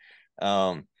on me.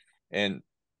 And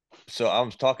so I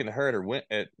was talking to her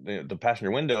at the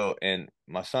passenger window, and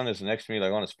my son is next to me,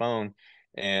 like on his phone,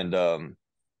 and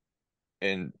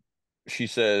and she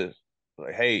says,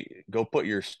 like, "Hey, go put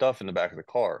your stuff in the back of the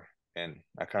car." And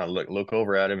I kind of look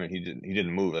over at him, and he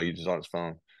didn't move, like he was just on his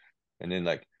phone. And then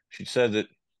like she says it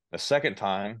a second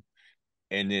time,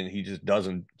 and then he just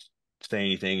doesn't say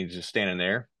anything. He's just standing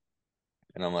there,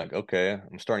 and I'm like, okay,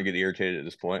 I'm starting to get irritated at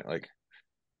this point. Like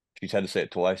she's had to say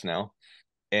it twice now,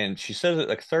 and she says it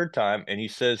like third time, and he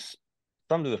says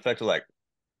something to the effect of like,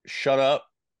 "Shut up,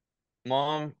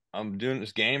 mom, I'm doing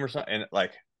this game or something." And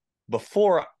like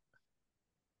before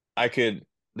they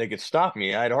could stop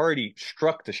me, I'd already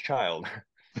struck this child.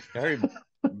 I already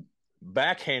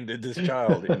backhanded this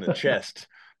child in the chest.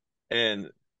 And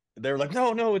they were like,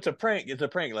 no, no, it's a prank. It's a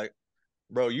prank. Like,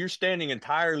 bro, you're standing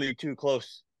entirely too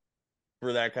close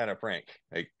for that kind of prank.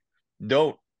 Like,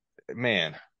 don't,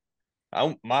 man.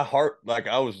 My heart, like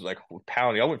I was like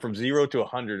pounding. I went from 0 to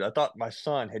 100. I thought my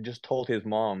son had just told his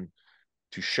mom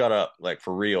to shut up, like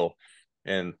for real,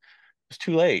 and it's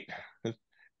too late.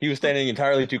 He was standing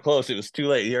entirely too close. It was too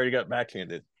late. He already got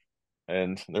backhanded,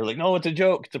 and they're like, "No, it's a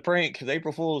joke. It's a prank. It's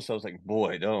April Fool's." So I was like,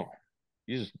 "Boy, no,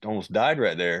 you just almost died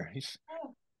right there. He's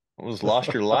almost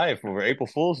lost your life over April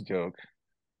Fool's joke.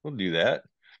 Don't do that."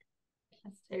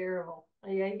 That's terrible.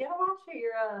 Yeah, you gotta watch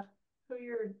who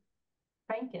you're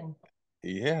pranking.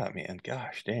 Yeah, man.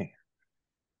 Gosh, dang.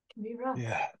 Can be rough.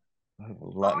 Yeah,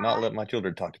 All not right. let my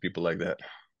children talk to people like that.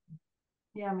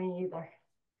 Yeah, me either.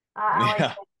 I like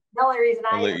Yeah, the only reason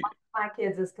I'll I let even you, like my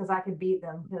kids is because I could beat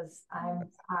them because I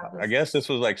I was guess this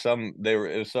was like some they were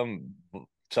it was some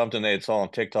something they had saw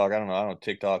on TikTok. I don't know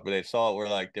TikTok, but they saw it where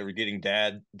like they were getting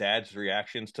dad's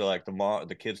reactions to like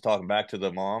the kids talking back to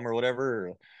the mom or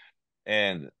whatever,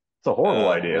 and It's a horrible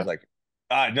was idea. like,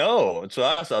 I know. So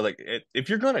I was like, if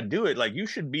you're gonna do it, like you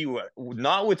should be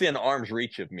not within arm's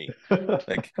reach of me.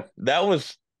 Like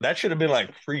that should have been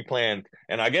like pre-planned.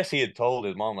 And I guess he had told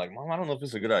his mom, like, Mom, I don't know if this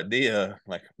is a good idea.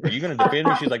 Like, are you gonna defend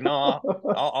me? She's like, No,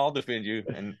 I'll defend you.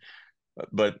 And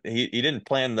but he didn't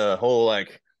plan the whole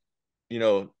like, you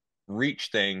know, reach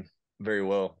thing very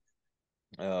well.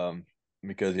 Um,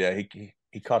 because yeah,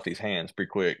 he caught these hands pretty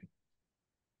quick.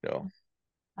 So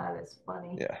That is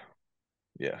funny.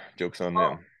 yeah, jokes on Well,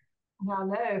 them. I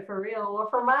know, for real. Well,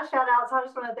 for my shout outs, I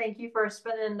just want to thank you for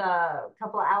spending a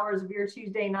couple of hours of your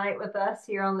Tuesday night with us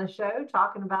here on the show,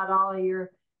 talking about all of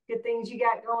your good things you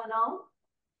got going on.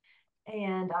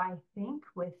 And I think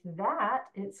with that,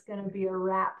 it's going to be a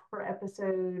wrap for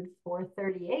episode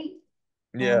 438.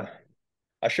 Yeah.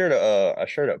 I shared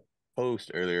a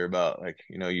post earlier about like,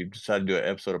 you know, you decided to do an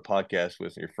episode of podcast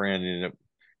with your friend and it,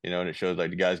 you know, and it shows like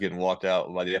the guy's getting walked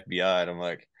out by the FBI. And I'm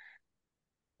like,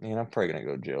 man, I'm probably gonna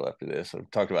go to jail after this. I've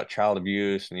talked about child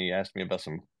abuse and he asked me about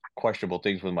some questionable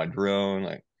things with my drone,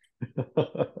 like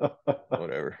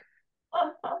whatever.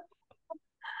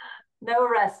 No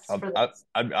rests I'd, for I'd, this.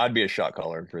 I'd, I'd be a shot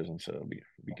caller in prison, so it'd be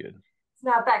good. It's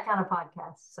not that kind of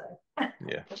podcast. So,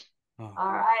 Yeah.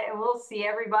 all right. And we'll see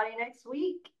everybody next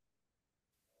week.